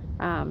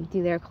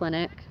do their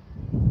clinic.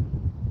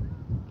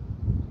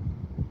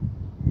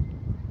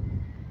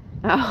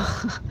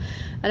 Oh,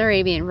 an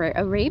Arabian.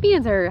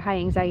 Arabians are high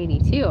anxiety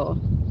too.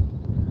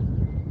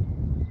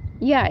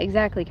 Yeah,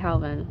 exactly,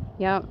 Calvin.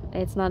 Yep,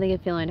 it's not a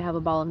good feeling to have a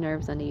ball of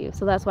nerves under you.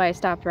 So that's why I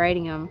stopped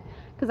riding him,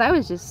 because I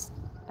was just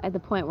at the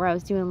point where I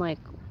was doing like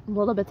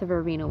little bits of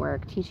arena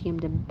work, teaching him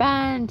to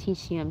bend,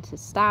 teaching him to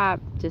stop,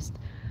 just,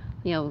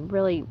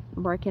 really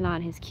working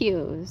on his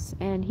cues.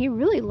 And he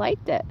really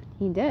liked it.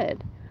 He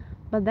did.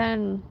 But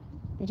then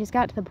it just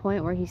got to the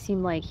point where he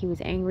seemed like he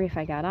was angry if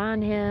I got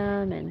on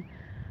him. And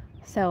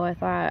so I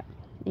thought,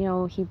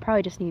 he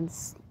probably just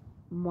needs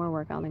more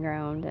work on the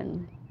ground.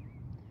 And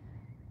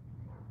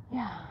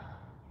yeah.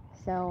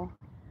 So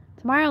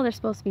tomorrow they're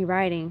supposed to be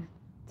riding.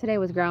 Today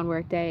was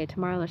groundwork day.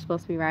 Tomorrow they're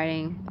supposed to be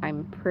riding.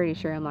 I'm pretty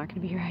sure I'm not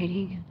going to be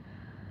riding.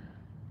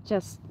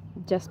 Just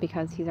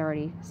because he's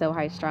already so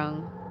high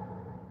strung.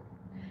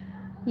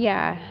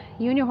 Yeah,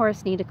 you and your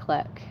horse need to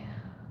click.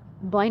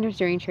 Blinders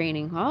during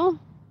training. Well,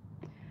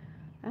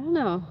 I don't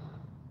know.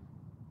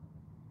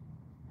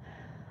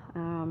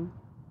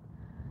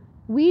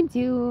 We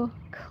do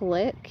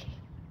click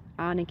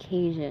on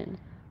occasion,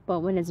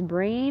 but when his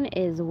brain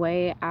is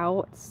way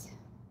out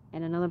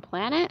in another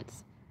planet,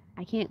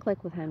 I can't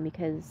click with him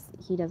because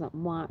he doesn't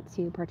want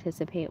to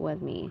participate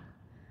with me.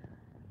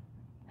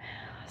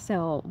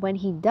 So when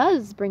he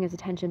does bring his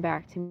attention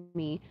back to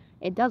me,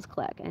 it does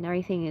click and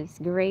everything is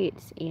great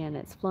and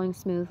it's flowing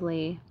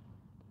smoothly.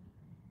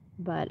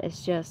 But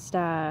it's just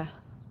blinders.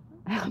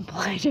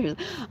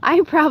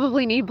 I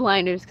probably need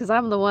blinders because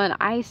I'm the one,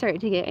 I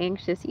start to get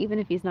anxious even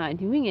if he's not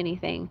doing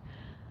anything.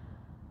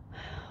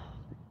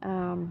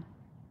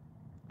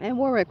 And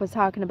Warwick was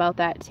talking about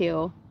that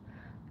too.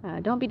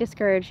 Don't be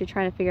discouraged. You're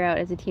trying to figure out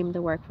as a team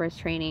to work for his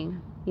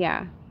training.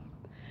 Yeah.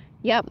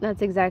 Yep,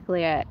 that's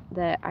exactly it.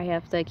 That I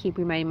have to keep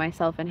reminding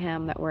myself and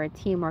him that we're a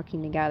team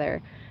working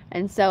together.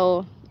 And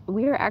so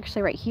we're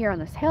actually right here on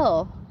this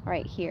hill,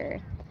 right here.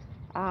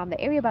 The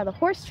area by the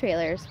horse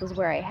trailers was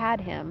where I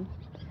had him.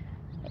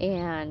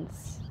 And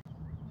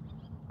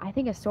I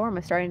think a storm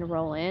was starting to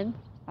roll in.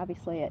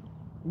 Obviously it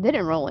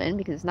didn't roll in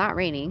because it's not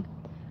raining.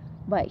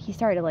 But he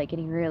started like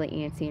getting really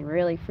antsy and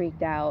really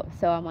freaked out.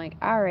 So I'm like,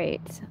 all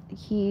right,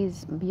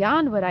 he's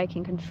beyond what I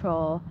can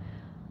control.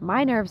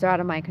 My nerves are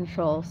out of my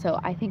control, so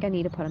I think I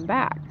need to put him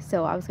back.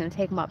 So I was going to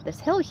take him up this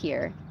hill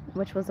here,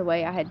 which was the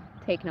way I had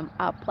taken him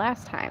up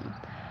last time.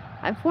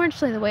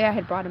 Unfortunately, the way I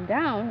had brought him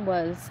down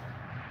was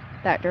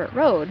that dirt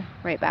road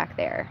right back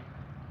there.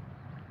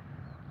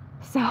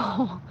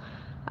 So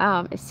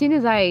as soon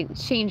as I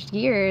changed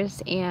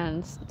gears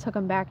and took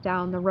him back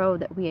down the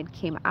road that we had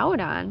came out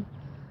on,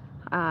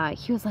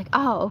 he was like,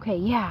 oh, okay,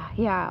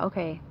 yeah,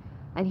 okay.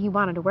 And he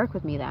wanted to work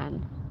with me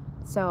then.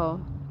 So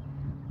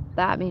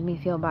that made me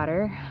feel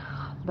better.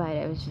 But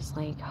it was just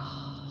like,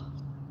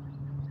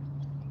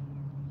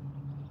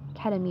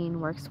 ketamine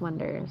works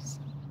wonders.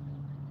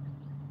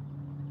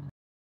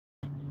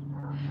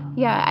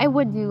 Yeah, I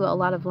would do a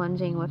lot of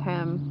lunging with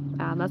him.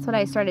 That's what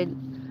I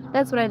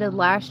did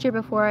last year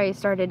before I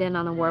started in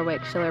on the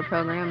Warwick Schiller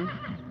program.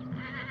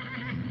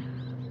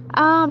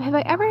 Have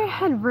I ever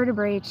had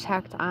vertebrae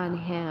checked on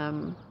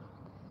him?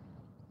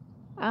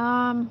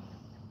 I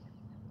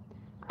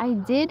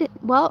did.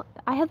 Well,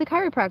 I had the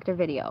chiropractor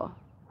video,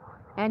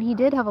 and he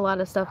did have a lot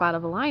of stuff out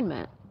of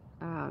alignment.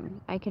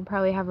 I could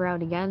probably have her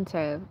out again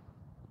to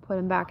put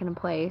him back into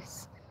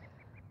place.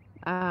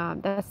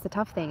 That's the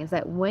tough thing, is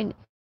that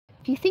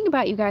if you think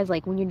about, you guys,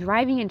 like when you're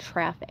driving in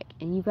traffic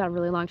and you've got a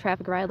really long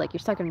traffic ride, like you're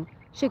stuck in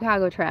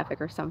Chicago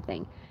traffic or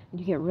something, and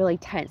you get really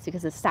tense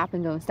because it's stop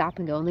and go,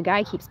 and the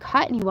guy keeps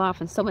cutting you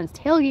off and someone's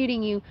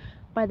tailgating you.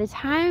 By the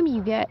time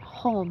you get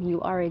home,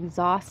 you are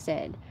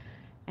exhausted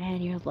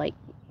and you're like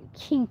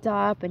kinked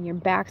up and your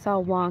back's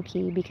all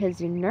wonky because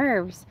your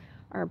nerves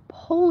are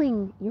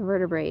pulling your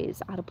vertebrae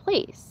out of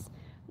place.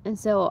 And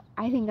so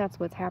I think that's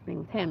what's happening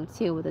with him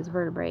too, with his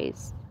vertebrae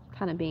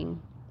kind of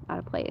being out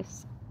of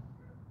place.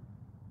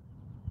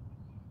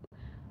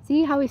 So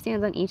See how he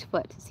stands on each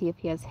foot to see if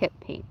he has hip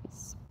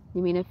pains.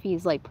 You mean if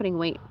he's like putting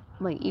weight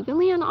like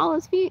evenly on all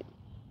his feet?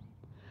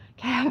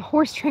 Can I have a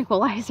horse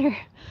tranquilizer?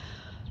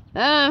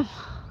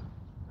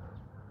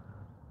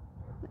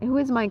 Who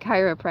is my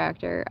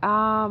chiropractor?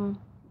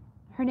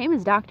 Her name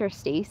is Dr.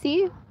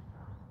 Stacy.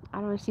 I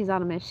don't know if she's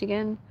out of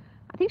Michigan.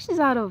 I think she's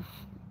out of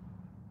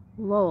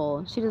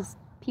Lowell. She does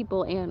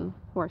people and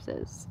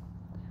horses.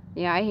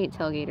 Yeah, I hate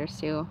tailgaters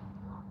too.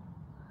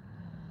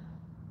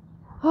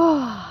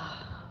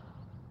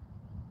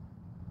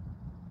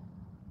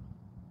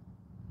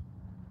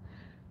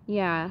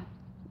 Yeah.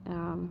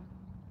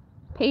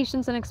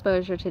 Patience and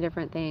exposure to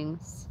different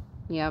things.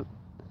 Yep.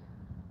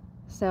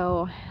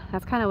 So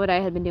that's kind of what I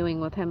had been doing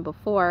with him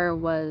before,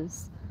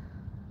 was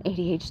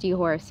ADHD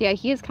horse. Yeah,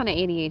 he is kind of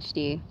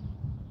ADHD.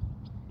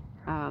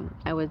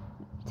 I would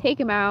take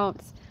him out.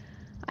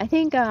 I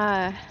think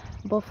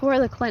before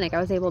the clinic,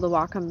 I was able to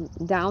walk him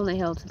down the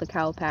hill to the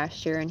cow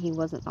pasture, and he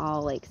wasn't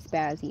all like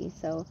spazzy.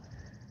 So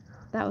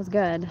that was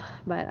good.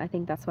 But I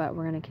think that's what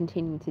we're going to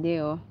continue to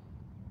do.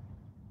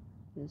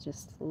 It's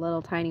just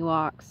little tiny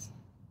walks.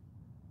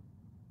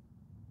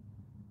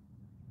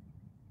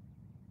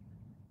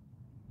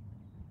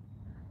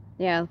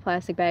 Yeah, the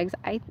plastic bags.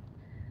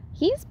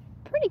 He's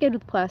pretty good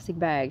with plastic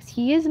bags.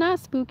 He is not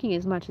spooking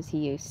as much as he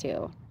used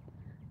to.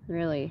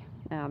 Really.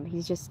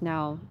 He's just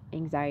now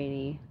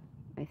anxiety,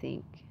 I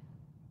think.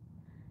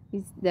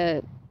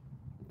 The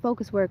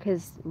focus work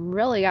has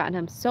really gotten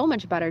him so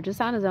much better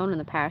just on his own in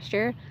the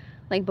pasture.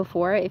 Like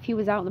before, if he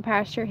was out in the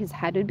pasture, his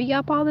head would be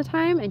up all the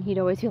time, and he'd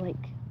always be like,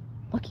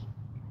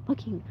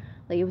 looking.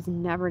 Like it was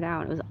never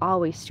down. It was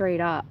always straight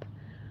up.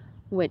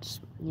 Which,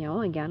 you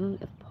know, again,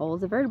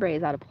 pulls the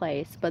vertebrae out of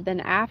place. But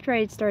then after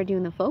I started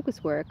doing the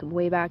focus work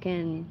way back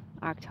in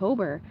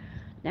October,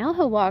 now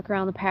he'll walk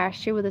around the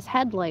pasture with his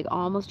head like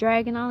almost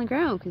dragging on the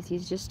ground because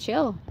he's just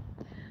chill.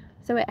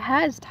 So it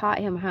has taught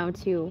him how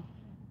to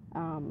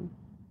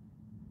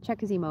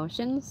check his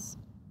emotions.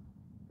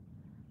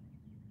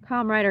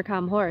 Calm rider,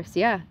 calm horse.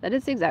 Yeah, that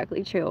is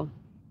exactly true.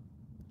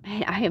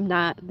 I am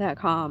not that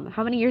calm.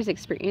 How many years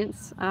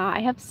experience? I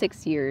have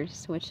 6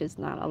 years, which is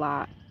not a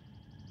lot.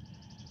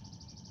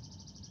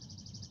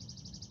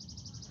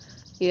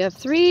 You have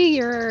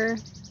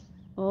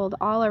 3-year-old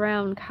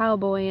all-around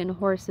cowboy and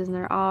horses, and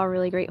they're all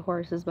really great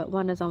horses, but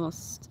one is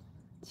almost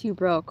too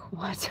broke.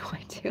 What do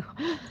I do?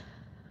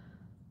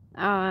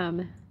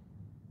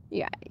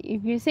 Yeah,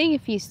 if you're saying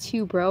if he's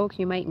too broke,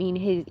 you might mean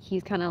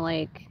he's kind of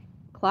like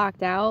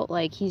clocked out,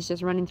 like he's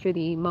just running through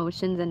the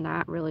motions and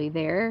not really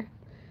there.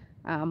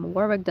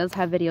 Warwick does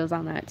have videos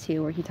on that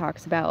too, where he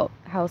talks about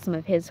how some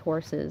of his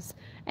horses,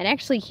 and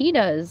actually he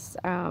does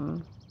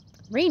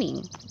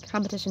reining,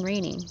 competition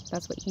reining.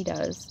 That's what he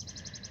does.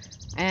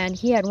 And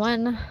he had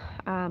one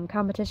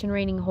competition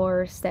reining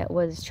horse that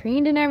was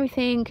trained and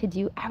everything, could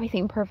do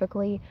everything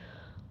perfectly,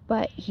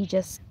 but he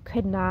just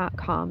could not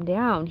calm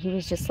down. He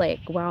was just like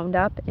wound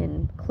up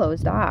and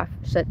closed off,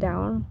 shut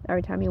down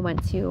every time he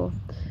went to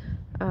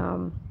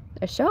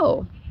a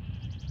show.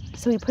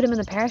 So we put him in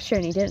the pasture,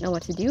 and he didn't know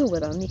what to do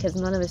with him because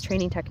none of his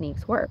training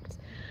techniques worked.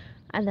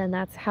 And then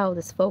that's how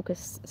this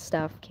focus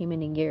stuff came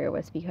into gear,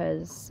 was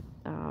because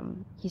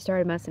he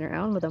started messing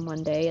around with him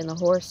one day, and the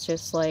horse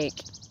just like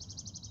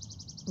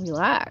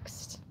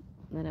relaxed.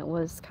 And it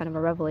was kind of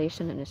a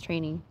revelation in his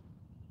training.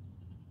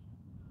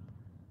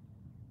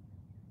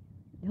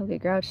 He'll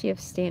get grouchy if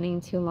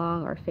standing too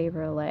long or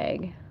favor a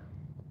leg.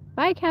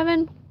 Bye,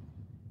 Kevin.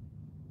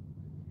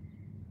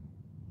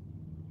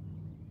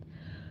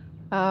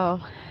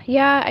 Oh,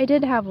 yeah, I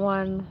did have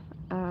one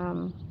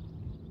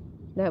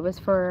that was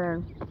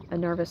for a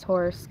nervous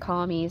horse,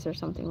 calmies or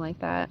something like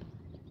that.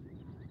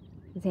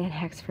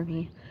 Xanax for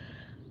me.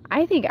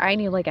 I think I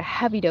need like a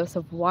heavy dose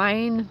of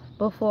wine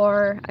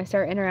before I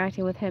start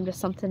interacting with him, just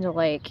something to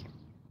like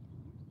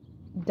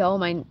dull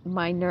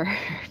my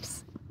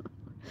nerves.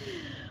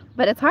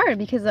 But it's hard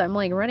because I'm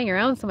like running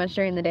around so much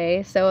during the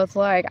day, so it's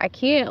like I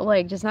can't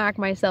like just knock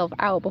myself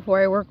out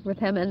before I work with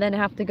him and then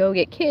have to go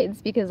get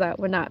kids, because that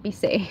would not be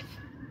safe.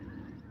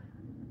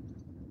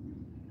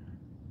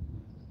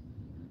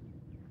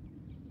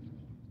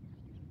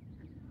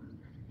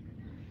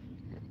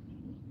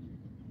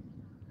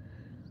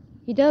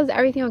 He does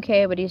everything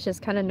okay, but he's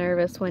just kind of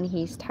nervous when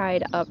he's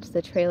tied up to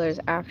the trailers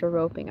after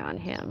roping on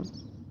him.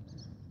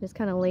 Just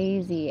kind of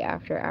lazy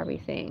after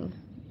everything.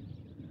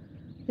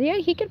 So yeah,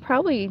 he could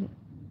probably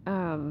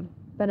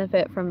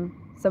benefit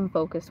from some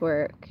focus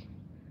work.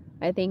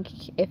 I think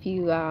if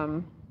you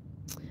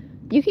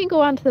you can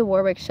go onto the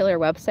Warwick Schiller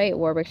website,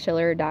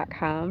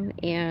 warwickschiller.com,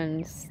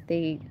 and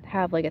they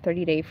have like a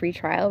 30-day free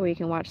trial where you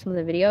can watch some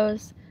of the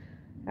videos.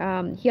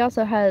 He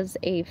also has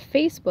a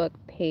Facebook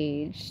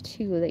page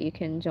too that you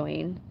can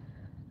join,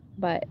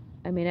 but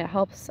I mean, it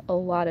helps a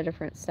lot of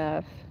different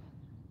stuff.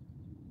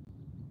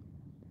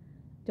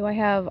 Do I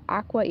have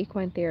aqua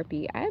equine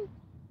therapy? I'm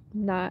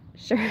not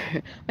sure.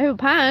 I have a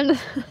pond.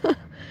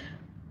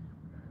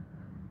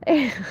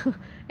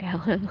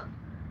 Alan,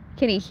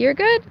 can he hear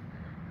good?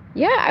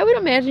 Yeah, I would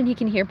imagine he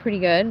can hear pretty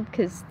good,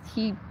 because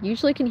he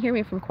usually can hear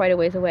me from quite a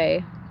ways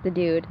away, the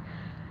dude.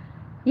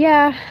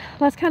 Yeah,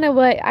 that's kind of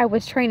what I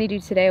was trying to do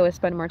today, was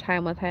spend more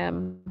time with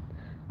him.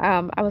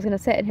 I was gonna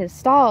sit in his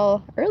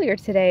stall earlier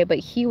today, but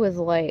he was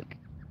like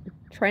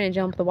trying to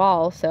jump the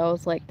wall, so I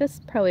was like,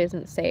 this probably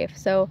isn't safe.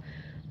 So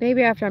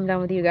maybe after I'm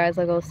done with you guys,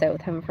 I'll go sit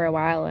with him for a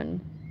while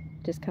and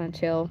just kind of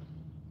chill.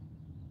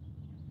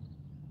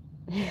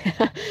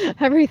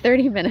 Every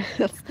 30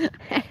 minutes.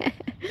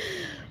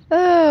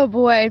 Oh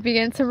boy, I'd be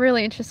getting some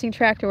really interesting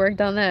tractor work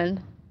done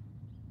then.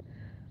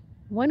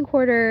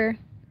 1/4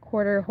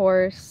 quarter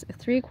horse,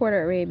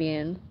 3/4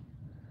 Arabian.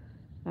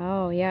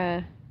 Oh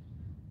yeah.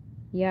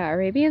 Yeah,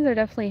 Arabians are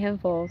definitely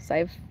handfuls.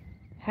 I've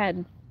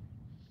had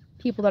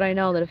people that I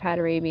know that have had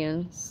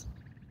Arabians.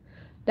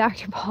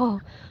 Dr. Paul.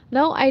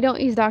 No, I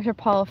don't use Dr.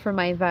 Paul for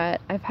my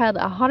vet. I've had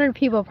 100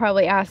 people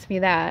probably ask me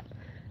that.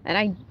 And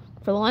I,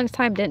 for the longest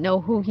time, didn't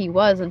know who he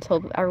was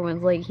until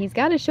everyone's like, he's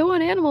got a show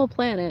on Animal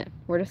Planet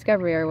or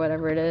Discovery or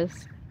whatever it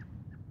is.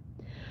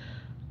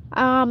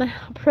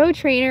 Pro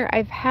trainer.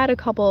 I've had a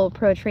couple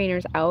pro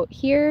trainers out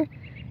here,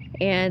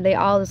 and they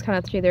all just kind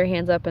of threw their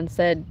hands up and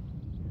said,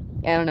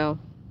 I don't know.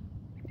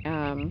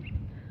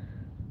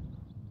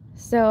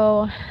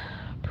 So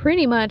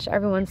pretty much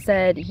everyone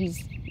said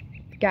he's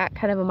got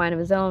kind of a mind of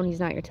his own. He's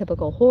not your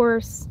typical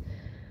horse,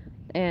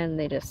 and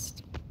they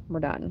just were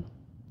done.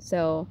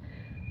 So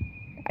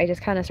I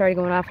just kind of started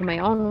going off in my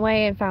own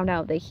way and found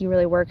out that he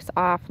really works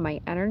off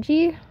my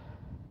energy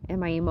and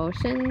my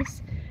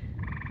emotions,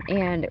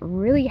 and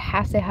really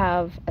has to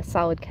have a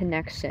solid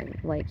connection.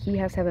 Like, he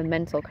has to have a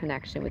mental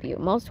connection with you.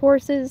 Most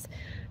horses,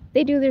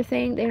 they do their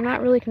thing. They're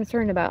not really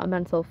concerned about a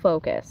mental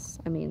focus.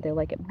 I mean, they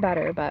like it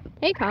better, but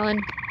hey,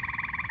 Colin.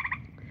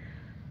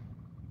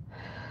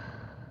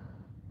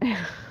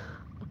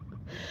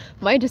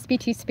 Might just be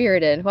too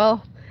spirited.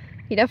 Well,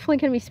 he definitely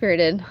can be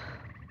spirited.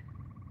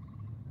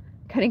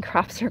 Cutting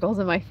crop circles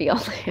in my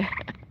field.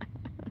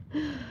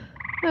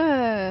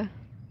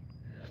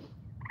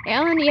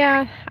 Alan,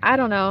 yeah, I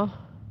don't know.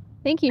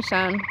 Thank you,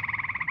 Sean.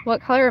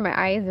 What color are my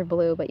eyes? Are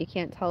blue, but you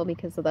can't tell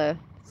because of the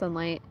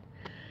sunlight.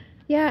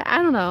 Yeah,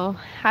 I don't know.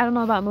 I don't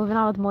know about moving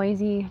on with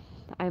Moisey.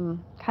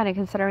 I'm kind of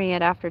considering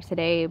it after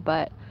today,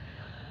 but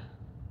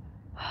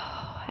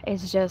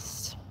it's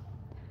just...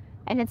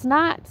 And it's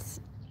not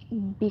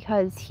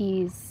because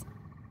he's...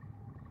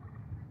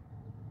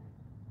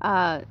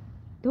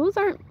 those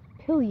aren't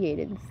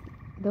pileated.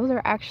 Those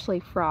are actually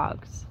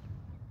frogs.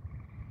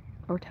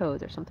 Or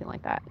toads or something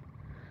like that.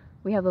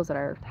 We have those at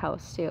our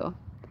house, too.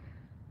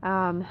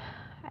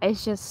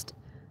 It's just...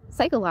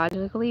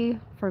 Psychologically,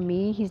 for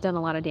me, he's done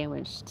a lot of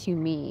damage to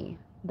me.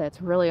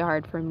 That's really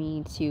hard for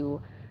me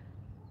to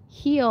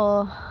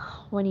heal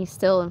when he's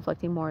still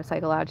inflicting more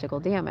psychological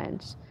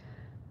damage.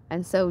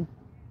 And so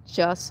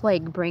just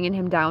like bringing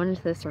him down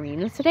into this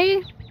arena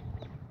today,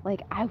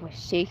 like, I was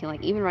shaking.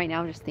 Like, even right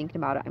now, just thinking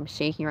about it, I'm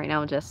shaking right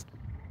now. Just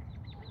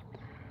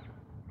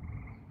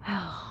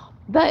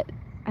but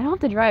I don't have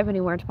to drive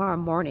anywhere tomorrow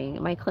morning.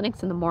 My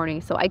clinic's in the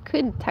morning, so I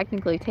could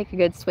technically take a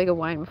good swig of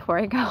wine before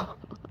I go.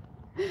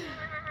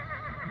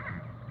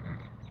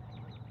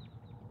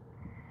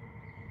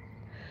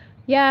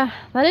 Yeah,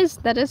 that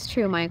is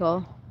true,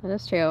 Michael. That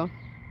is true.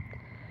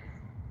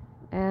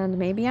 And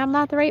maybe I'm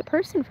not the right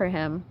person for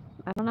him.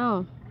 I don't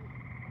know.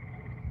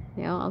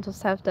 You know, I'll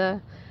just have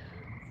to...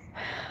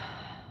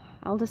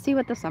 I'll just see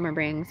what the summer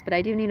brings. But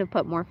I do need to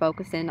put more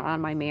focus in on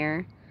my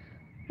mare.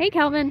 Hey,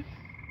 Calvin.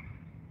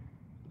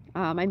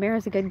 My mare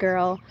is a good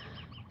girl.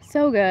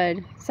 So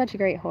good. Such a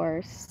great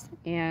horse.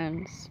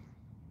 And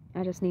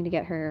I just need to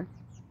get her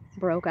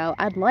broke out.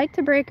 I'd like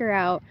to break her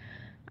out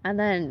and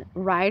then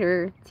ride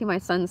her to my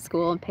son's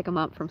school and pick him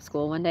up from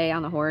school one day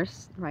on the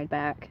horse, ride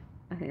back.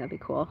 I think that'd be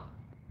cool.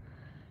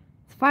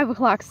 It's 5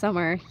 o'clock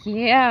summer.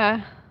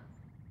 Yeah.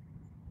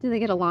 Do they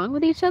get along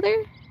with each other?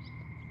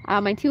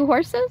 My two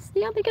horses?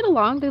 Yeah, they get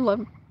along.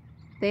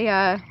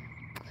 They're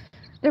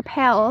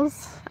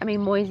pals. I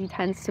mean, Moisey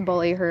tends to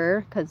bully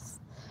her because,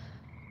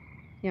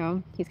 you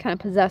know, he's kind of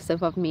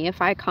possessive of me.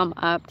 If I come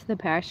up to the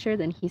pasture,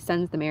 then he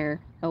sends the mare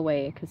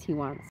away because he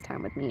wants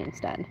time with me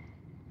instead.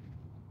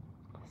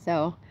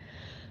 So,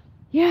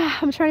 yeah,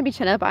 I'm trying to be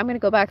chin up. I'm going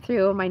to go back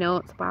through my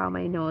notes. Wow,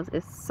 my nose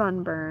is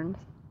sunburned.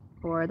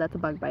 Or that's a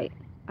bug bite.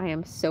 I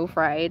am so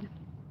fried.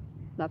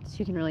 Not that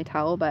you can really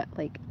tell, but,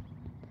 like,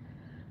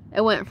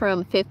 it went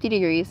from 50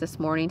 degrees this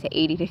morning to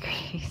 80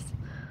 degrees.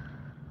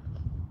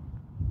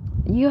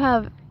 You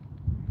have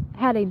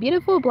had a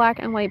beautiful black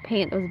and white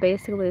paint that was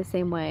basically the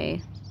same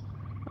way.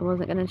 I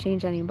wasn't going to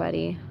change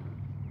anybody.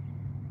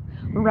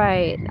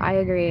 Right, I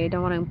agree. I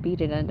don't want to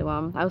beat it into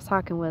him. I was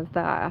talking with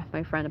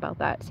my friend about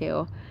that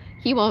too.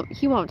 He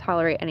won't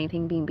tolerate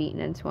anything being beaten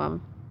into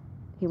him.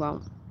 He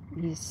won't.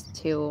 He's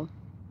too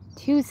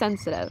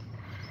sensitive.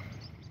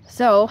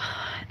 So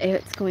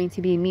it's going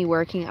to be me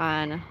working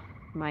on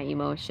my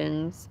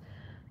emotions,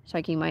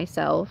 checking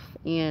myself,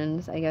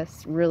 and I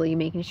guess really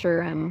making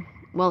sure I'm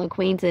well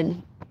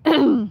acquainted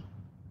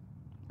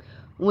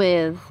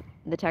with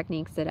the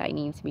techniques that I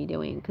need to be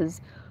doing, because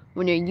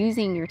when you're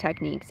using your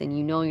techniques and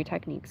you know your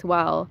techniques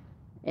well,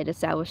 it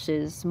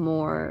establishes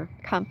more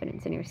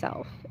confidence in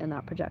yourself, and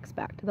that projects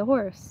back to the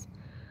horse.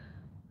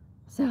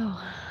 So,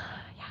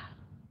 yeah.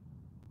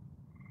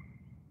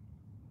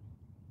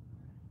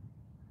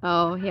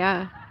 Oh,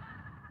 yeah.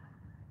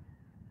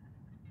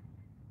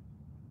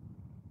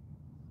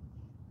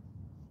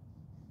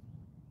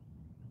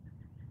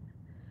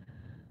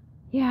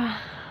 Yeah.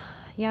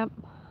 Yep.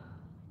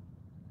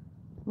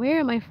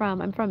 Where am I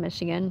from? I'm from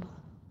Michigan.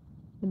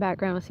 The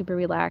background is super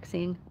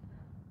relaxing.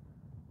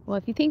 Well,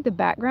 if you think the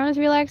background is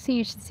relaxing,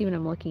 you should see what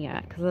I'm looking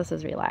at, because this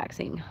is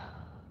relaxing.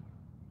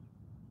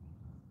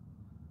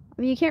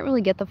 I mean, you can't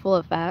really get the full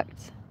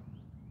effect,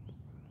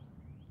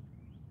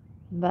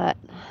 but,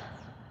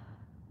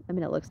 I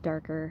mean, it looks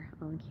darker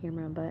on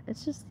camera, but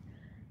it's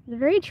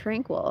very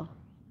tranquil.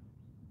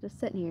 Just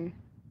sitting here.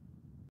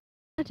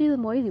 All I do with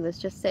Moisey was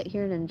just sit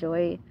here and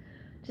enjoy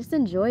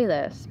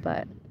this,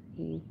 but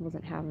he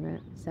wasn't having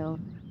it, so.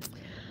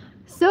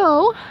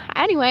 So,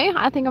 anyway,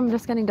 I think I'm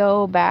just gonna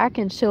go back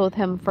and chill with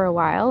him for a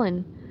while,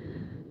 and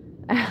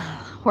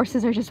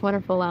horses are just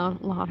wonderful,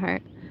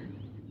 Longhart.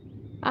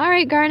 All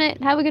right,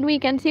 Garnet, have a good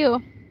weekend too.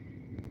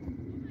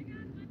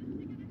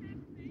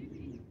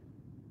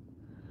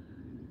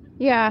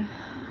 Yeah,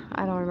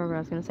 I don't remember what I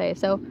was gonna say.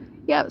 So,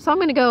 yeah, so I'm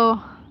gonna go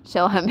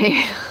chill him,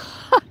 maybe.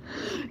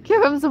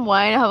 Give him some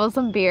wine, have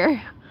some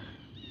beer.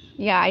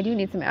 Yeah, I do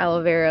need some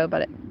aloe vera,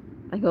 but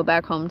I go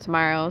back home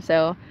tomorrow,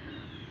 so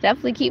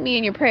definitely keep me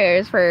in your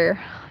prayers for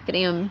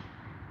getting him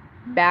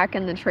back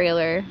in the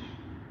trailer.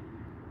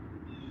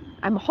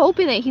 I'm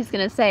hoping that he's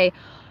gonna say,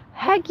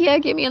 heck yeah,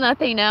 get me in that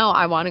thing now.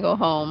 I want to go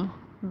home,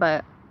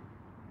 but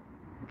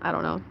I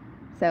don't know.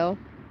 So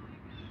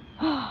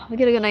we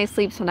get a good night's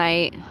sleep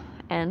tonight,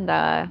 and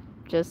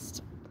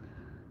just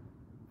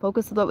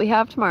focus with what we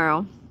have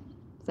tomorrow.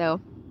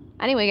 So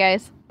anyway,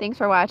 guys, thanks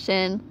for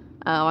watching.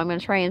 I'm gonna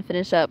try and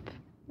finish up.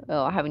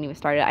 Oh, I haven't even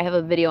started. I have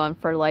a video on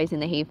fertilizing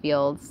the hay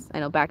fields. I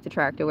know, back to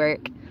tractor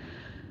work.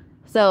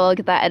 So I'll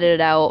get that edited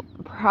out.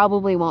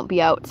 Probably won't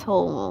be out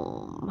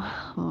till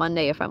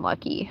Monday if I'm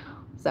lucky.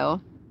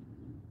 So,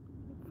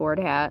 forward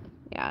hat.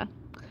 Yeah.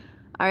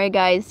 Alright,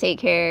 guys, take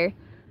care.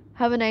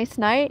 Have a nice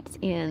night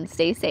and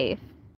stay safe.